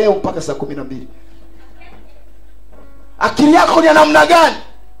nyuma leo mpaka saa 12. Akili yako ni namna gani?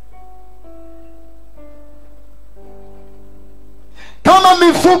 Kama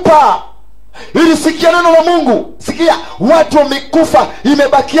mifupa ilisikia neno la Mungu, sikia, watu wamekufa,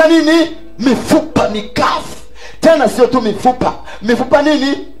 imebakia nini? Mifupa mikavu. Tena sio tu mifupa, mifupa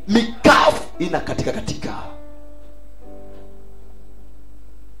nini? Mikavu inakatika katika.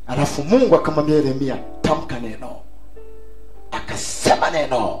 Alafu Mungu akamwambia Yeremia, tamka neno. Akasema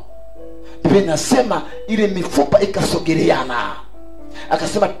neno. Biblia inasema ile mifupa ikasogeleana.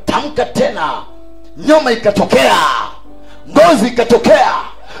 Akasema tamka tena. Nyama ikatokea, ngozi ikatokea,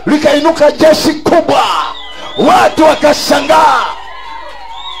 likainuka jeshi kubwa. Watu wakashangaa.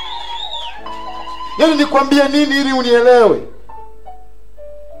 Yaani nikwambie nini ili unielewe?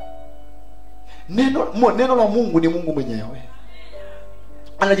 Neno la Mungu ni Mungu mwenyewe.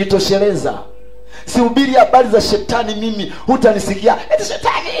 Anajitosheleza. Sihubiri habari za shetani mimi, hutanisikia eti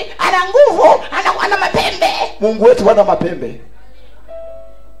shetani ana nguvu, ana mapembe. Mungu wetu hana mapembe.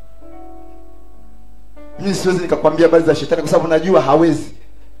 Mimi siwezi nikakwambia habari za shetani kwa sababu najua hawezi.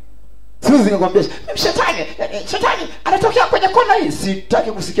 Siwezi nikakwambia shetani anatokea kwenye kona hii.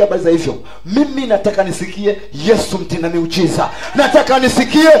 Sitaki kusikia habari za hivyo. Mimi nataka nisikie Yesu mtenda miujiza. Nataka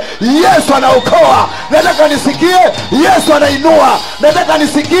nisikie Yesu anaokoa. Nataka nisikie Yesu anainua. Nataka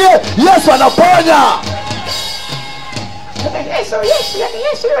nisikie Yesu anaponya.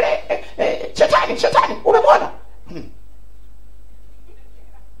 Yesu yule shetani umemwona?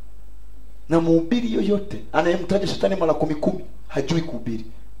 Na mhubiri yoyote anayemtaja shetani mara 10 hajui kuhubiri.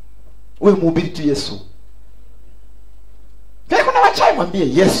 Wewe mhubiri tu Yesu. Kile kuna wachawi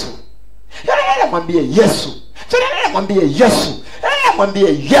mwambie Yesu. Yule mwambie Yesu. Yule mwambie Yesu. Yule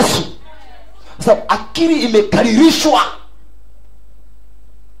mwambie Yesu. Sababu akili imekaririshwa.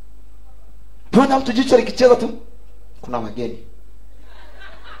 Tuona mtu jicho likicheza tu, kuna wageni.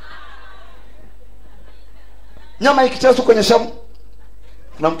 Nyama ikicheza tu kwenye shamu,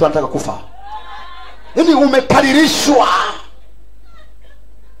 kuna mtu anataka kufa. Yaani umekaririshwa.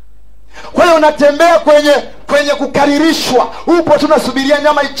 Kwa hiyo unatembea kwenye kukaririshwa. Upo tunasubiria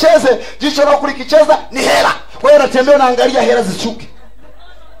nyama icheze, jicho lako likicheza ni hela. Kwa hiyo unatembea unaangalia hela zishuke.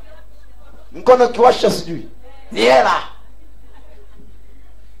 Mkono kiwasha sijui ni hela.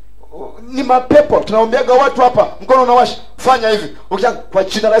 Ni mapepo. Tunaombeaga watu hapa, mkono unawasha, fanya hivi. Ukianza kwa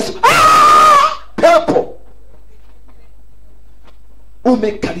jina la Yesu. Pepo.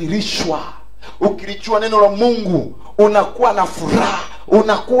 Umekaririshwa. Ukilijua neno la Mungu unakuwa na furaha,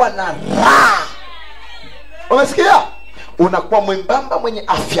 unakuwa na raha. Unasikia? Unakuwa mwembamba mwenye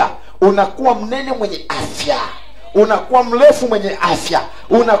afya, unakuwa mnene mwenye afya, unakuwa mrefu mwenye afya,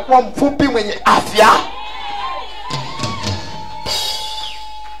 unakuwa mfupi mwenye afya.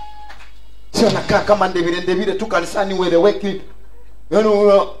 Sio nakaa kama ndevile tu kanisani ueleweki.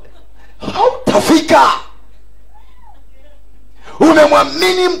 Yaani hautafika.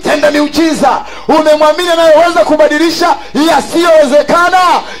 Umemwamini mtenda miujiza. Umemwamini anayeweza kubadilisha yasiyowezekana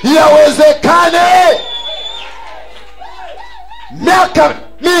yawezekane. Miaka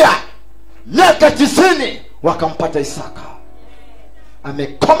 100, miaka 90 wakampata Isaka.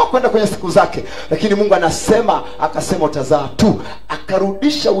 Amekoma kwenda kwenye siku zake, lakini Mungu akasema utazaa tu.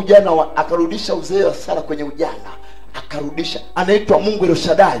 Akarudisha akarudisha uzee wa Sara kwenye ujana. Akarudisha. Anaitwa Mungu El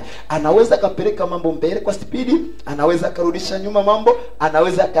Shaddai. Anaweza akapeleka mambo mbele kwa spidi, anaweza akarudisha nyuma mambo,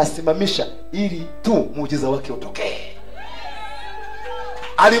 anaweza akasimamisha ili tu muujiza wake utokee.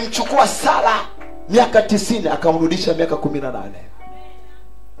 Alimchukua Sara miaka 90 akamrudisha miaka 18.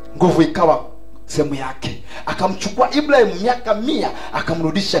 Nguvu ikawa sehemu yake. Akamchukua Ibrahim miaka 100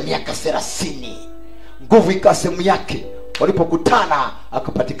 akamrudisha miaka 30. Nguvu ikawa sehemu yake. Walipokutana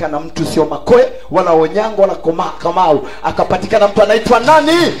akapatikana mtu sio makoe wala onyango wala kamau. Akapatikana mtu anaitwa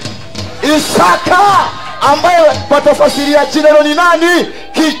nani? Isaka, ambaye kwa tafsiri ya jina hilo ni nani?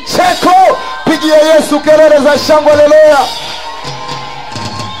 Kicheko. Pigia Yesu kelele za shangwe, haleluya.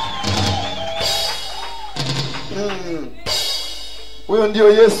 Huyo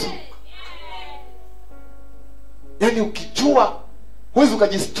ndio Yesu. Yaani ukijua huwezi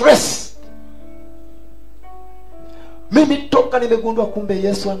ukajistress. Mimi toka nimegundua kumbe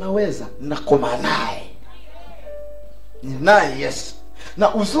Yesu anaweza, nakoma naye. Ni naye Yesu.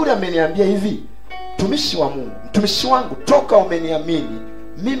 Na uzuri ameniambia hivi, mtumishi wa Mungu, mtumishi wangu, toka umeniamini,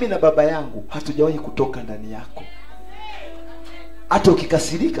 mimi na baba yangu hatujawahi kutoka ndani yako. Hata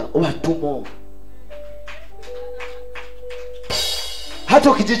ukikasirika watumo.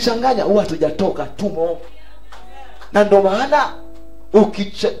 Hata ukijichanganya hatujatoka, tumo. Na ndo maana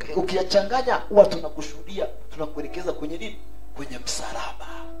ukiyachanganya tunakushuhudia, tunakuelekeza kwenye nini? Kwenye msalaba.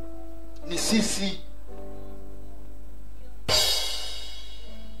 Ni sisi.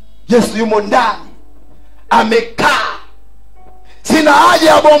 Yesu yumo ndani, amekaa. Sina haja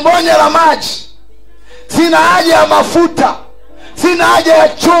ya bombonye la maji, sina haja ya mafuta, sina haja ya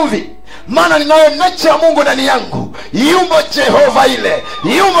chumvi, maana ninayo nature ya Mungu ndani yangu. Yumo Jehova ile,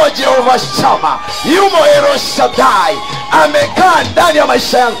 yumo Jehova Shama, yumo El Shaddai. Amekaa ndani ya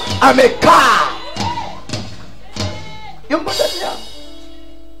maisha yangu, amekaa. Yumo ndani yangu.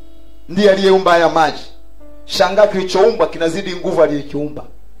 Ndiye aliyeumba haya maji. Shangaa kilichoumbwa kinazidi nguvu aliyokiumba.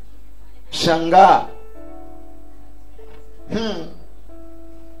 Shangaa.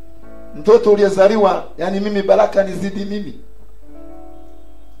 Mtoto uliyezaliwa, yani mimi baraka nizidi mimi.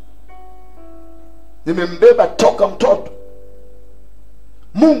 Nimembeba toka mtoto.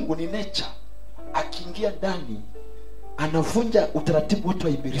 Mungu ni nature. Akiingia ndani anavunja utaratibu wote wa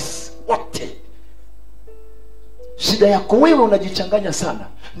ibilisi wote. Shida yako wewe unajichanganya sana.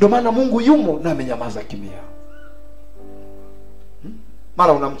 Ndio maana Mungu yumo na amenyamaza kimya.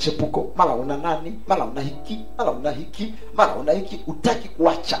 Mara una mchepuko, mara una nani, mara una hiki, mara una hiki, mara una hiki, utaki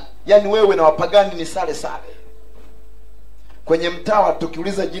kuacha. Yaani wewe na wapagani ni sale sale. Kwenye mtawa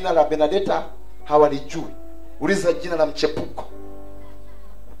tukiuliza jina la Benedetta hawalijui. Uliza jina la mchepuko.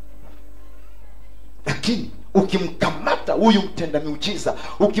 Lakini ukimkamata huyu mtenda miujiza,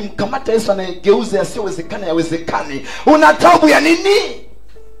 ukimkamata Yesu anayegeuza yasiyowezekana yawezekane, una taabu ya nini?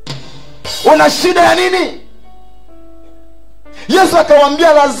 Una shida ya nini? Yesu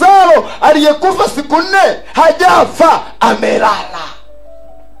akamwambia Lazaro aliyekufa siku 4 hajafa, amelala.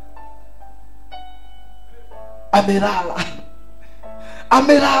 Amelala.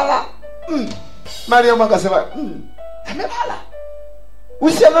 Amelala. Mariamu akasema, amelala.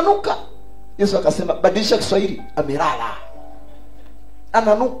 Usiananuka. Yesu akasema, badilisha Kiswahili, amelala.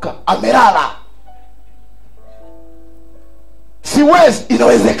 Ananuka, amelala. Siwezi,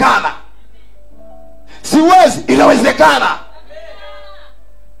 inawezekana. Siwezi, inawezekana.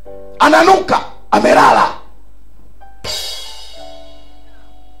 Ananuka, amelala.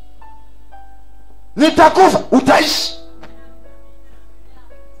 Nitakufa, utaishi.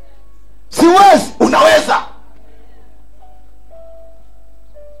 Siwezi, unaweza.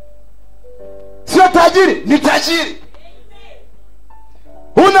 Sio tajiri, ni tajiri.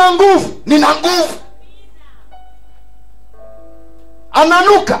 Una nguvu, nina nguvu.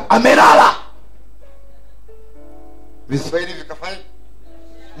 Ananuka, amelala. Viswahili vikafanya.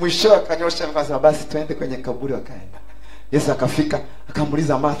 Mwisho akanyosha akasema basi twende kwenye kaburi. Wakaenda. Yesu akafika,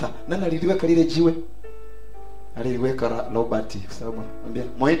 akamuuliza Martha, nani aliliweka lile jiwe? Aliliweka Robert, kwa sababu anambia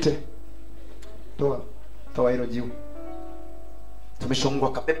muite. Toa hilo jiwe. Tumeshongwa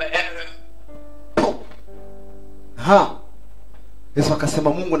akabeba. Yesu akasema,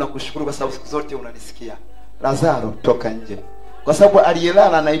 Mungu nakushukuru kwa sababu siku zote unanisikia. Lazaro toka nje. Kwa sababu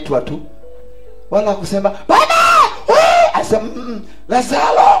aliyelala anaitwa tu. Wala kusema, "Baba!" Asema,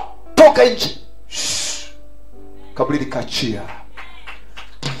 "Lazaro toka nje." Kaburi likachia.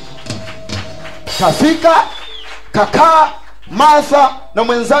 Kafika, kakaa Martha na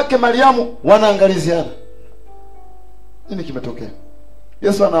mwenzake Mariamu wanaangaliziana. Nini kimetokea?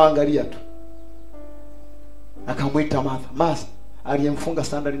 Yesu anaangalia tu. Akamwita Martha. Martha, aliyemfunga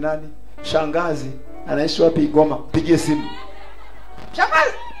sandali nani? Shangazi. Anaishi wapi? Igoma. Pigie simu.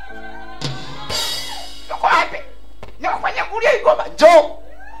 Shangazi. Yuko wapi? Nafanya kulia Igoma. Njoo.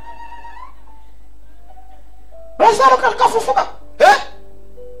 Lazaro kafufuka.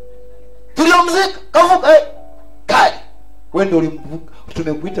 Tuliomzika kafufuka. Kai. Wewe ndio ulimfunga.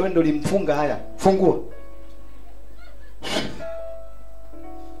 Tumekuita wewe ndio ulimfunga. Haya, fungua.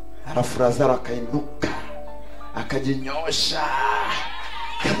 Alafu Lazaro akainuka, akajinyosha.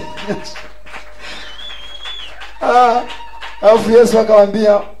 Alafu Yesu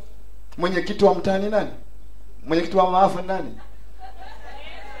akamwambia, mwenyekiti wa mtaani nani? Mwenyekiti wa maafa nani?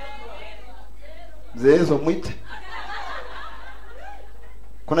 Mzee Yesu mwite.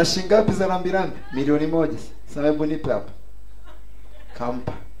 Kuna shingapi za rambirambi? 1,000,000. Sasa hebu nipe hapa.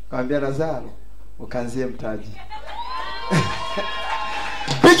 Kampa. Kaambia Lazaro, ukaanzie mtaji.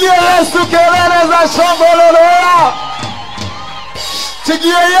 Pigia Yesu kelele za shangwe loloa.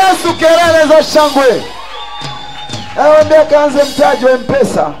 Pigia Yesu kelele za shangwe. Aambia kaanze mtaji wa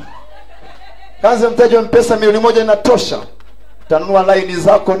M-Pesa. Kaanze mtaji wa M-Pesa 1,000,000 inatosha. Utanunua line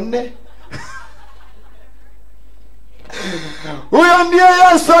zako 4. Huyo ndiye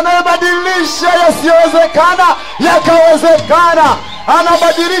Yesu anayebadilisha yasiyowezekana yakawezekana.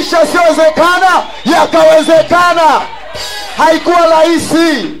 Anabadilisha yasiyowezekana yakawezekana. Haikuwa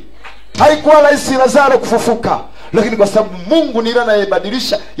rahisi. Haikuwa rahisi Lazaro kufufuka. Lakini kwa sababu Mungu ndiye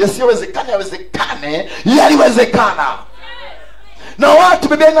anayebadilisha yasiyowezekana yawezekane, yaliwezekana. Na watu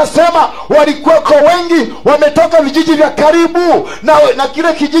Biblia inasema walikuweko wengi wametoka vijiji vya karibu na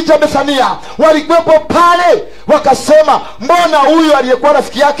kile kijiji cha Bethania. Walikuwepo pale wakasema, mbona huyu aliyekuwa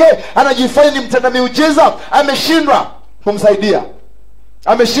rafiki yake anajifanya ni mtenda miujiza ameshindwa kumsaidia?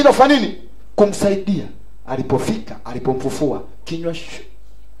 Ameshindwa kufanya nini? Kumsaidia. Alipofika, alipomfufua, kinywa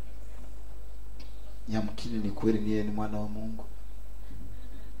yamkini ni kweli ni yeye ni mwana wa Mungu.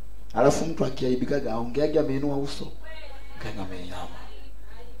 Alafu mtu akiaibikaga aongeaje ameinua uso kama ameinama.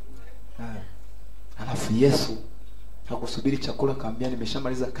 Alafu Yesu hakusubiri chakula, kaambia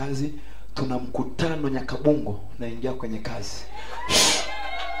nimeshamaliza kazi, tuna mkutano Nyakabungo, naingia kwenye kazi.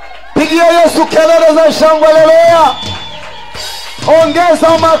 Pigia Yesu kelele za shangwe lelea.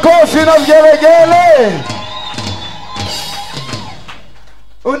 Ongeza makofi na vigelegele.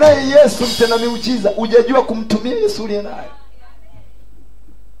 Unaye Yesu mtenda miujiza, hujajua kumtumia Yesu uliye naye.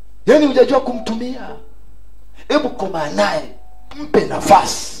 Yaani hujajua kumtumia. Hebu koma naye, mpe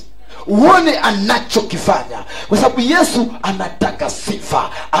nafasi. Uone anachokifanya. Kwa sababu Yesu anataka sifa,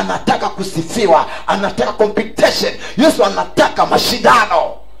 anataka kusifiwa, anataka competition. Yesu anataka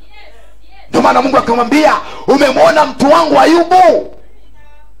mashindano. Ndio maana Mungu akamwambia, umemwona mtu wangu Ayubu?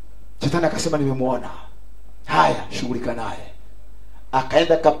 Shetani akasema nimemwona. Haya, shughulika naye.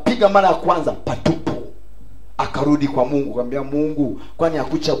 Akaenda kapiga mara ya kwanza patupu. Akarudi kwa Mungu, akamwambia Mungu, kwani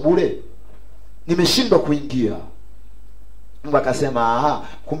hakucha bure? Nimeshindwa kuingia. Mungu akasema, aha,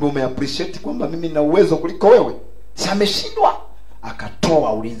 kumbe umeappreciate kwamba mimi nina uwezo kuliko wewe. Si ameshindwa?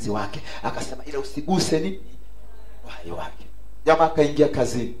 Akatoa ulinzi wake. Akasema ila usiguse nini? Uhai wake. Jamaa akaingia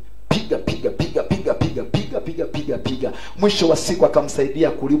kazini. Piga. Mwisho wa siku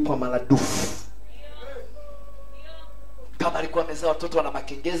akamsaidia kulipwa maradufu. Kama alikuwa amezaa watoto wana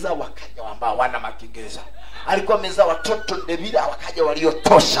makengeza, wakaja ambao wana makengeza. Alikuwa amezaa watoto ndebila, wakaja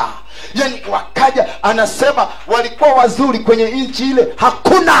waliotosha. Yaani wakaja, anasema walikuwa wazuri kwenye nchi ile,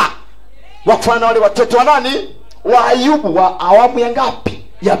 hakuna wakufana wale watoto wa nani? Wa Ayubu wa awamu ya ngapi?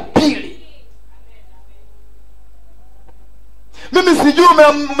 Ya pili. Mimi sijui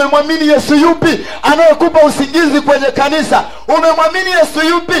umemwamini Yesu yupi anayekupa usingizi kwenye kanisa. Umemwamini Yesu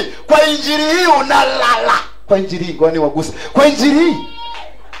yupi? Kwa injili hii unalala. Kwa injili hii, kwani waguse. Kwa injili hii.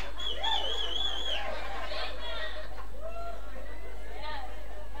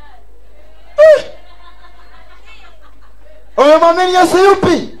 Umemwamini Yesu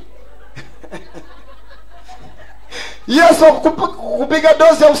yupi? Yesu kupiga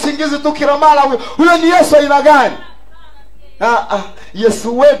dozi ya usingizi tu kila mara. Huyo ni Yesu aina gani?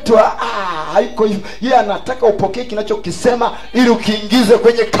 Yesu wetu haiko hivyo. Yeye anataka upokee kinachokisema ili ukiingize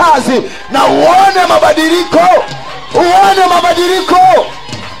kwenye kazi na uone mabadiliko. Uone mabadiliko.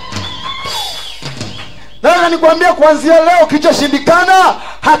 Na nikwambia kuanzia leo kilichoshindikana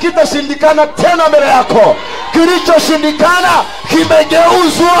hakitashindikana tena mbele yako. Kilichoshindikana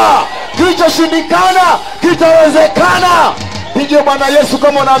kimegeuzwa. Kilichoshindikana kitawezekana. Pigia Bwana Yesu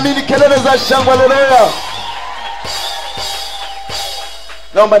kama unaamini, kelele za shangwe lelea.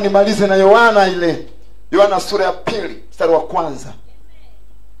 Naomba nimalize na Yohana ile. Yohana sura ya 2 mstari wa 1.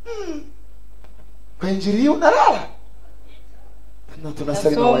 Kwa injili hii unalala. Na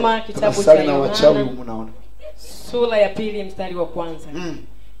tunasali na wachawi mnaona. Sura ya 2 mstari wa 1.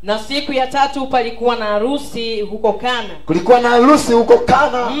 Na siku ya 3 palikuwa na harusi huko Kana. Kulikuwa na harusi huko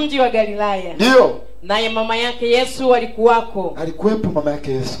Kana, mji wa Galilaya. Ndio. Naye mama yake Yesu alikuwako. Alikuwepo mama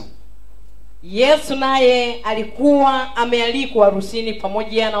yake Yesu. Yesu naye alikuwa amealikwa harusini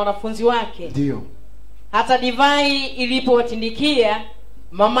pamoja na wanafunzi wake. Ndio. Hata divai ilipowatindikia,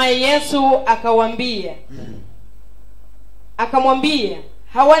 mama Yesu akamwambia,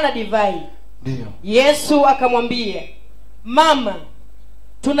 hawana divai. Ndio. Yesu akamwambia, mama,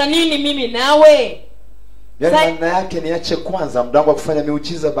 tuna nini mimi nawe? Maana yake niache kwanza, muda wangu wa kufanya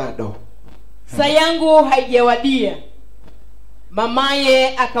miujiza bado. Saa yangu haijawadia.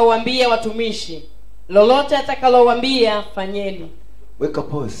 Mamaye akawaambia watumishi, lolote atakalowaambia fanyeni. Weka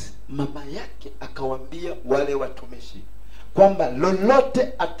pause. Mama yake akawaambia wale watumishi kwamba lolote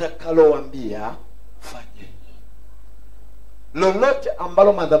atakalowaambia fanyeni. Lolote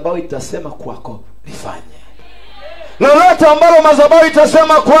ambalo madhabahu itasema kwako lifanye. Lolote ambalo madhabahu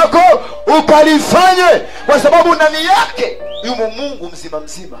itasema kwako ukalifanye, kwa sababu ndani yake yumo Mungu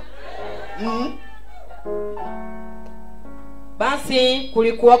mzima. Basi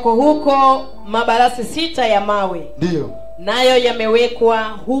kulikuwako huko mabarasi 6 ya mawe. Ndio. Nayo yamewekwa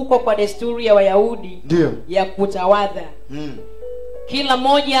huko kwa desturi ya Wayahudi. Ndio. Ya kutawadha. Kila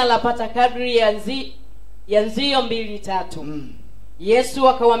moja lapata kadri ya nzio 2-3. Yesu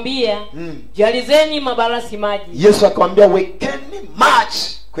akawaambia, jalizeni mabarasi maji. Yesu akawaambia wekeni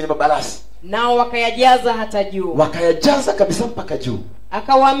maji kwenye mabarasi. Nao wakayajaza hata juu. Wakayajaza kabisa mpaka juu.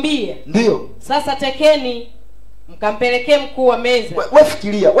 Akawaambia, ndio, sasa tekeni mkampelekee mkuu wa meza. Wewe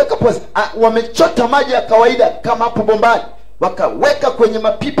fikiria, weka pause. Wamechota maji ya kawaida kama hapo bombani, wakaweka kwenye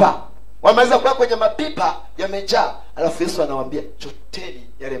mapipa. Wameweza kuweka kwenye mapipa yamejaa. Alafu Yesu anawaambia choteni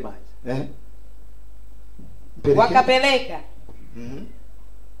yale maji. Wakapeleka.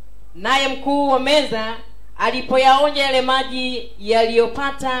 Naye mkuu wa meza alipoyaonja yale maji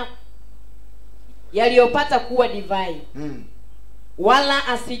yaliyopata kuwa divai, wala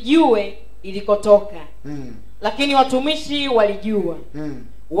asijue ilikotoka. Lakini watumishi walijua.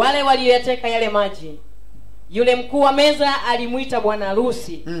 Wale walioyateka yale maji. Yule mkuu wa meza alimuita bwana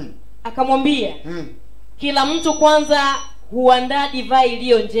harusi. Akamwambia, kila mtu kwanza huandaa divai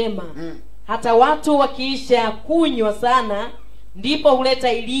iliyo njema. Hata watu wakiisha kunywa sana, ndipo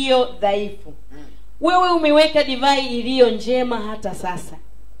huleta iliyo dhaifu. Wewe umeweka divai iliyo njema hata sasa.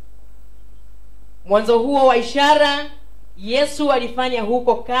 Mwanzo huo wa ishara Yesu alifanya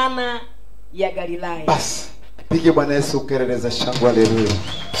huko Kana ya Galilaya. Basi pige Bwana Yesu kelele za shangwe. Haleluya.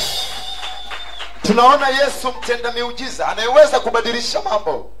 Tunaona Yesu mtenda miujiza anayeweza kubadilisha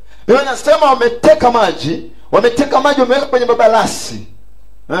mambo. Biblia inasema wameteka maji wameweka kwenye mabarasi.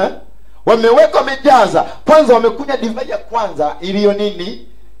 Wameweka, wamejaza. Kwanza wamekunya divai ya kwanza iliyo nini?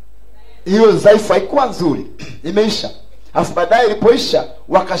 Hiyo dhaifu, haikuwa nzuri. Imeisha. Alafu baadaye ilipoisha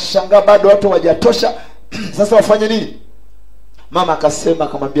wakashangaa bado watu hawajatosha. Sasa wafanye nini? Mama akasema,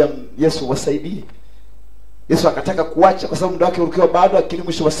 akamwambia Yesu wasaidie. Yesu akataka kuacha kwa sababu muda wake ulikuwa bado, lakini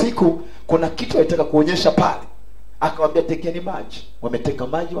mwisho wa siku kuna kitu alitaka kuonyesha pale. Akamwambia tekeni maji. Wameteka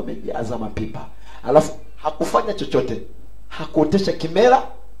maji, wamejaza mapipa. Alafu hakufanya chochote. Hakuotesha kimela.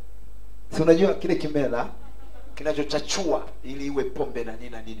 Si unajua kile kimela kinachochachua ili iwe pombe na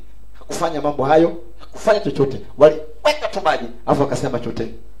nini. Hakufanya mambo hayo, hakufanya chochote. Waliweka tu maji, alafu akasema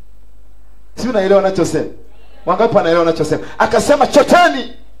choteni. Si unaelewa anachosema? Wangapi wanaelewa anachosema? Akasema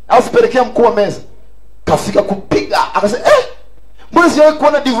choteni, alafu pelekea mkuu wa meza. Kafika kupiga, akasema mbona sijawahi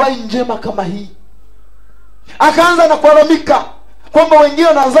kuona divai njema kama hii? Akaanza na kulalamika kwamba wengine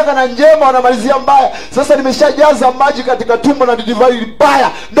wanaanza na njema wanamalizia mbaya. Sasa nimeshajaza maji katika tumbo na divai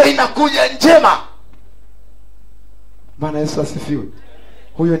mbaya ndio inakuja njema. Bwana Yesu asifiwe.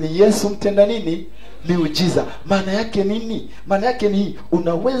 Huyo ni Yesu mtenda nini? Miujiza. Maana yake nini? Maana yake ni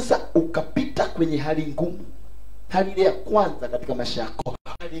unaweza ukapita kwenye hali ngumu. Hali ile ya kwanza katika maisha yako,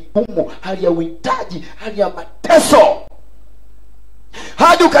 hali ngumu, hali ya uhitaji, hali ya mateso,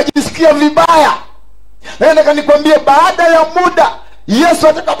 hadi ukajisikia vibaya. Nataka nikwambie, baada ya muda Yesu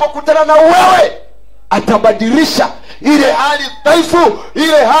atakapokutana na wewe atabadilisha ile hali dhaifu,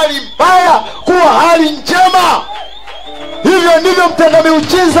 ile hali mbaya kuwa hali njema. Hivyo ndivyo mtenda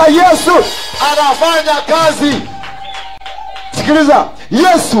miujiza Yesu anafanya kazi. Sikiliza,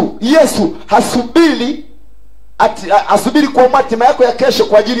 Yesu hasubiri kwa hatima yako ya kesho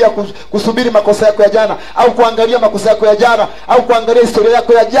kwa ajili ya kusubiri makosa yako ya jana, au kuangalia makosa yako ya jana, au kuangalia historia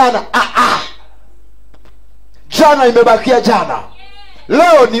yako ya jana. Jana imebakia jana.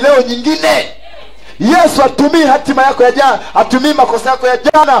 Leo ni leo nyingine. Yesu hatumii hatima yako ya jana, hatumii makosa yako ya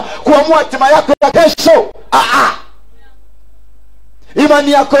jana kuamua hatima yako ya kesho.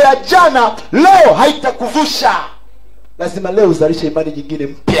 Imani yako ya jana leo haitakuvusha. Lazima leo uzalishe imani nyingine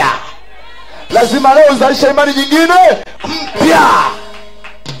mpya. Lazima leo uzalishe imani nyingine mpya.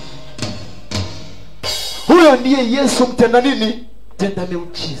 Huyo ndiye Yesu mtenda nini? Tenda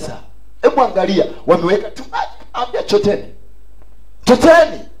miujiza. Hebu angalia, wameweka tu maji, ambia choteni.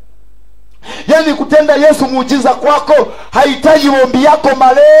 Choteni. Yaani kutenda Yesu muujiza kwako hahitaji maombi yako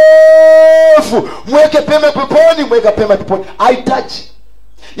marefu. Mweke pema peponi, mweka pema peponi. Hahitaji.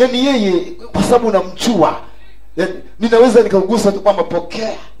 Yaani yeye kwa sababu unamjua. Yaani ninaweza nikakugusa tu kwamba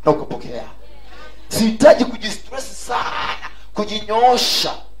pokea na ukapokea. Sihitaji kujistress sana,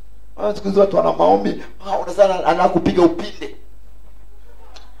 kujinyoosha. Siku hizi watu wana maombi, unazana anakupiga upinde.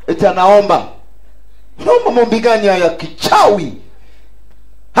 Eti anaomba. Unaomba maombi gani ya kichawi?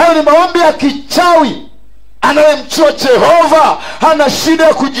 Hayo ni maombi ya kichawi. Anayemjua Jehova hana shida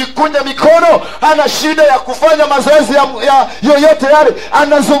ya kujikunja mikono, hana shida ya kufanya mazoezi ya yoyote yale.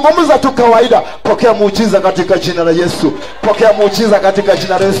 Anazungumza tu kawaida. Pokea muujiza katika jina la Yesu. Pokea muujiza katika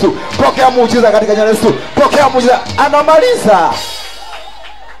jina la Yesu. Pokea muujiza katika jina la Yesu. Pokea muujiza. Anamaliza.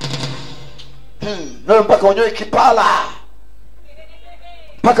 Ndio mpaka unyoe kipala.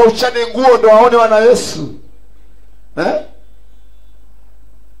 Mpaka uchane nguo ndo waone wana Yesu.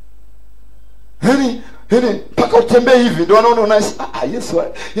 Heni mpaka utembee hivi ndio wanaona una Yesu.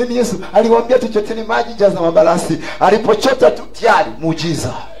 Yaani Yesu aliwaambia tuchoteni maji, jaza mabalasi. Alipochota tu tayari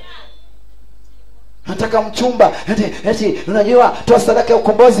muujiza. Nataka mchumba. Eti unajua toa sadaka ya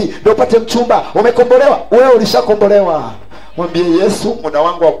ukombozi ndio upate mchumba. Umekombolewa? Wewe ulishakombolewa. Mwambie Yesu, muda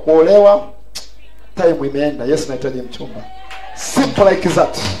wangu wa kuolewa time imeenda. Yesu anahitaji mchumba. Simple like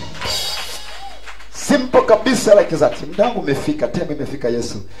that. Simple kabisa like that. Muda wangu umefika, time imefika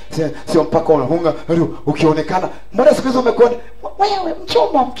Yesu. Sio mpaka unahunga, ukionekana. Mbona siku hizo umekuona wewe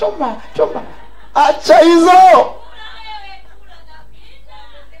mchumba. Acha hizo.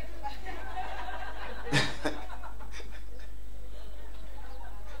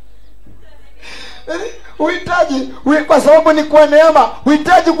 Uhitaji, kwa sababu ni kwa neema,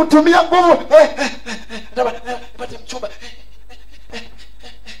 uhitaji kutumia nguvu. Nipate mchumba.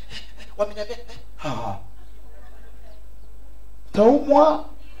 Wameniambia taumwa.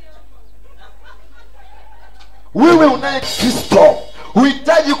 Wewe unaye Kristo,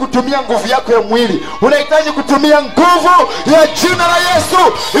 uhitaji kutumia nguvu yako ya mwili. Unahitaji kutumia nguvu ya jina la Yesu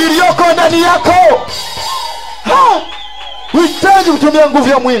iliyoko ndani yako. Uhitaji kutumia nguvu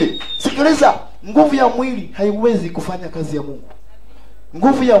ya mwili. Sikiliza, nguvu ya mwili haiwezi kufanya kazi ya Mungu.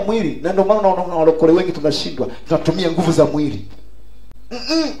 Nguvu ya mwili, na ndio maana unaona walokole wengi tunashindwa. Tunatumia nguvu za mwili.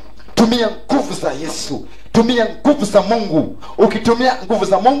 Tumia nguvu za Yesu. Tumia nguvu za Mungu. Ukitumia nguvu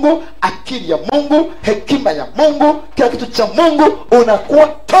za Mungu, akili ya Mungu, hekima ya Mungu, kila kitu cha Mungu, unakuwa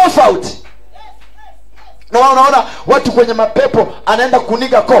tofauti. Na unaona watu kwenye mapepo anaenda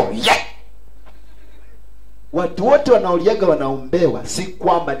kuniga ko. Watu wote wanaoliaga wanaombewa, si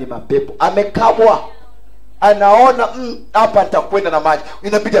kwamba ni mapepo. Amekabwa. Anaona hapa nitakwenda na maji.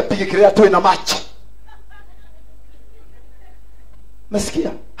 Inabidi apige kelele atoe na macho.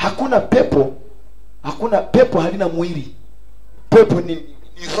 Masikia? Hakuna pepo halina mwili. Pepo ni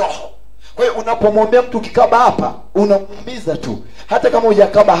roho. Kwa hiyo unapomwombea mtu ukikaba hapa, unamuumiza tu. Hata kama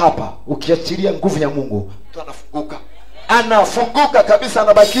hujakaba hapa, ukiachilia nguvu ya Mungu, mtu anafunguka. Anafunguka kabisa,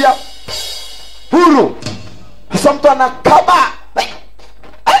 anabakia huru. Sasa mtu anakaba.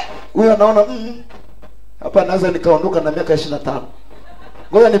 Huyo anaona hapa naweza nikaondoka na miaka 25.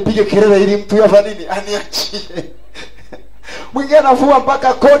 Ngoja nipige kelele ili mtu yafa nini? Aniachie. Mwingine anavua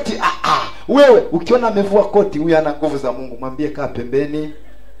mpaka koti. Wewe ukiona amevua koti, huyu ana nguvu za Mungu. Mwambie kaa pembeni.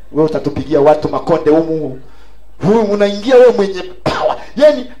 Wewe utatupigia watu makonde humu. Huyu unaingia wewe mwenye power.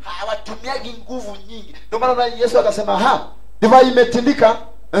 Yaani hawatumiagi nguvu nyingi. Ndio maana Yesu akasema divai imetindika,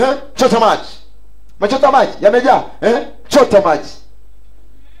 chota maji. Machota maji yamejaa, chota maji.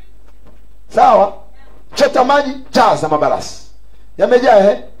 Sawa? Chota maji, jaza mabalasi.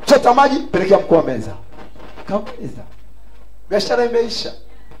 Yamejaa, chota maji, pelekea mkuu wa meza. Kamaliza. Biashara imeisha.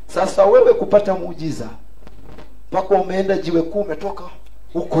 Sasa wewe kupata muujiza, mpaka umeenda jiwe kuu, umetoka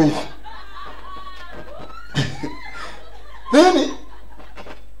huko hivi. Nini?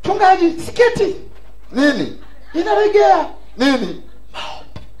 Chungaji, siketi. Nini? Inaregea. Nini?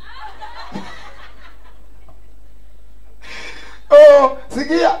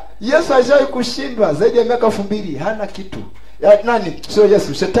 Sikia, Yesu alishawahi kushindwa zaidi ya miaka 2000, hana kitu. Nani? Sio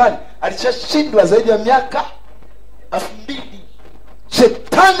Yesu, Shetani alishashindwa zaidi ya miaka 2000.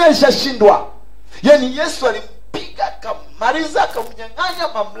 Shetani alishashindwa. Yaani Yesu alimpiga, akamaliza, akamnyang'anya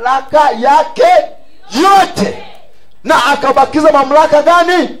mamlaka yake yote. Na akabakiza mamlaka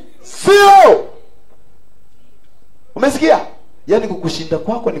gani? Sio. Umesikia? Yaani kukushinda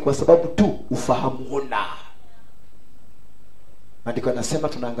kwako ni kwa sababu tu ufahamu huna. Maandiko yanasema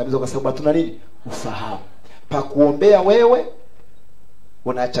tunaangamizwa kwa sababu hatuna nini? Ufahamu. Pa kuombea wewe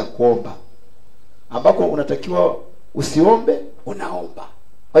unaacha kuomba. Ambako unatakiwa usiombe, unaomba.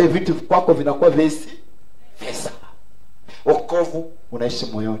 Kwa hiyo vitu kwako vinakuwa vesi pesa. Wokovu unaishi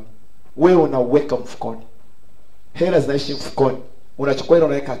moyoni. Wewe unauweka mfukoni. Hela zinaishi mfukoni. Unachukua hela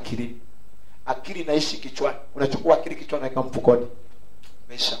unaweka akilini. Akili inaishi kichwani. Unachukua akili kichwani unaweka mfukoni.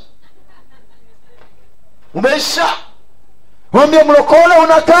 Umeisha. Mwambie mlokole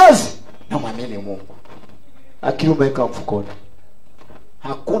una kazi. Na muamini Mungu. Akili umeweka mfukoni.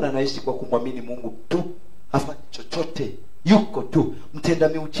 Hakuna anaishi kwa kumwamini Mungu tu. Hafanyi chochote. Yuko tu. Mtenda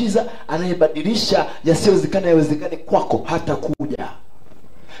miujiza anayebadilisha yasiyowezekana yawezekane kwako hata kuja.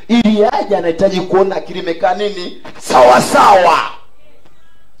 Ili aje anahitaji kuona akili imekaa nini? Sawa sawa.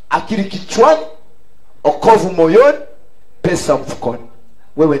 Akili kichwani, wokovu moyoni, pesa mfukoni.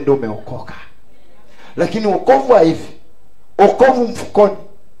 Wewe ndio umeokoka. Lakini wokovu hivi, wokovu mfukoni.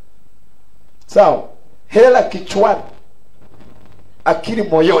 Sawa? Hela kichwani, akili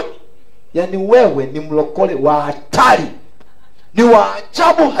moyoni. Yaani wewe ni mlokole wa hatari. Ni wa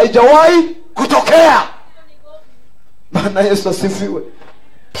ajabu, haijawahi kutokea. Maana Yesu asifiwe.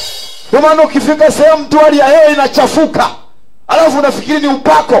 Kwa maana ukifika sehemu tu hali ya hewa inachafuka, alafu unafikiri ni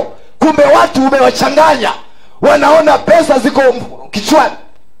upako, kumbe watu umewachanganya. Wanaona pesa ziko kichwani.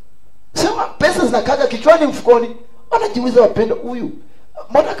 Sema pesa zinakaga kichwani mfukoni. Wanajiuliza wapendo huyu.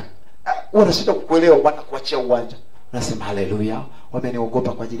 Mbona wanashinda kukuelewa, wanakuachia uwanja. Unasema haleluya,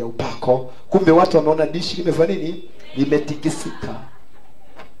 wameniogopa kwa ajili ya upako. Kumbe watu wameona dishi limefanya nini? Limetikisika.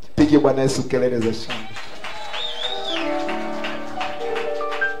 Pige Bwana Yesu kelele za shangwe.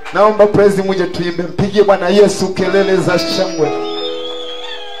 Naomba praise muje tuimbe, mpige Bwana Yesu kelele za shangwe.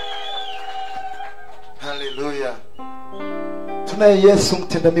 Haleluya. Tunaye Yesu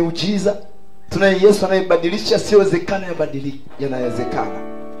mtenda miujiza. Tunaye Yesu anayebadilisha siyowezekana yanawezekana.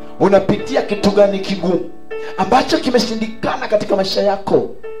 Unapitia kitu gani kigumu ambacho kimeshindikana katika maisha yako?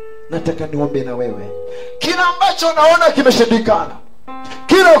 Nataka niombe na wewe. Kila ambacho unaona kimeshindikana,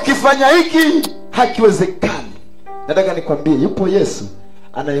 kila ukifanya hiki hakiwezekani, nataka nikwambie yupo Yesu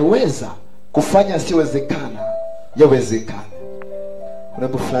anayeweza kufanya siwezekana yawezekane. Kuna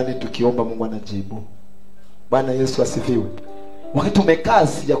mambo fulani tukiomba Mungu anajibu. Bwana Yesu asifiwe. Wakati umekaa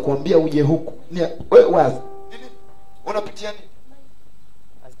ya kuambia uje huku, ni wewe wazi. Nini? Unapitia nini?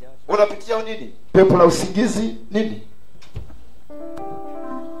 Unapitia nini? Pepo la usingizi nini?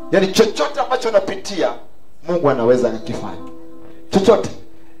 Yaani chochote ambacho unapitia Mungu anaweza kukifanya. Chochote.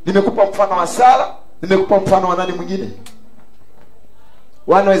 Nimekupa mfano wa Sara, nimekupa mfano wa nani mwingine?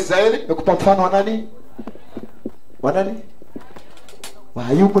 Wana wa Israeli, nimekupa mfano wa nani? Wa nani? Wa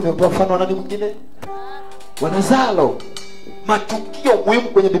Ayubu, nimekupa mfano wa nani mwingine? Wanazalo. Matukio muhimu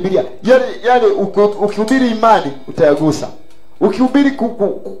kwenye Biblia. Yale ukihubiri imani utayagusa. Ukihubiri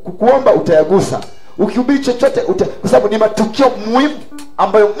kuomba utayagusa. Ukihubiri chochote kwa sababu ni matukio muhimu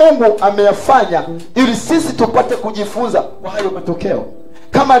ambayo Mungu ameyafanya ili sisi tupate kujifunza kwa hayo matokeo.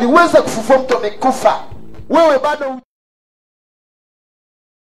 Kama aliweza kufufua mtu amekufa, wewe bado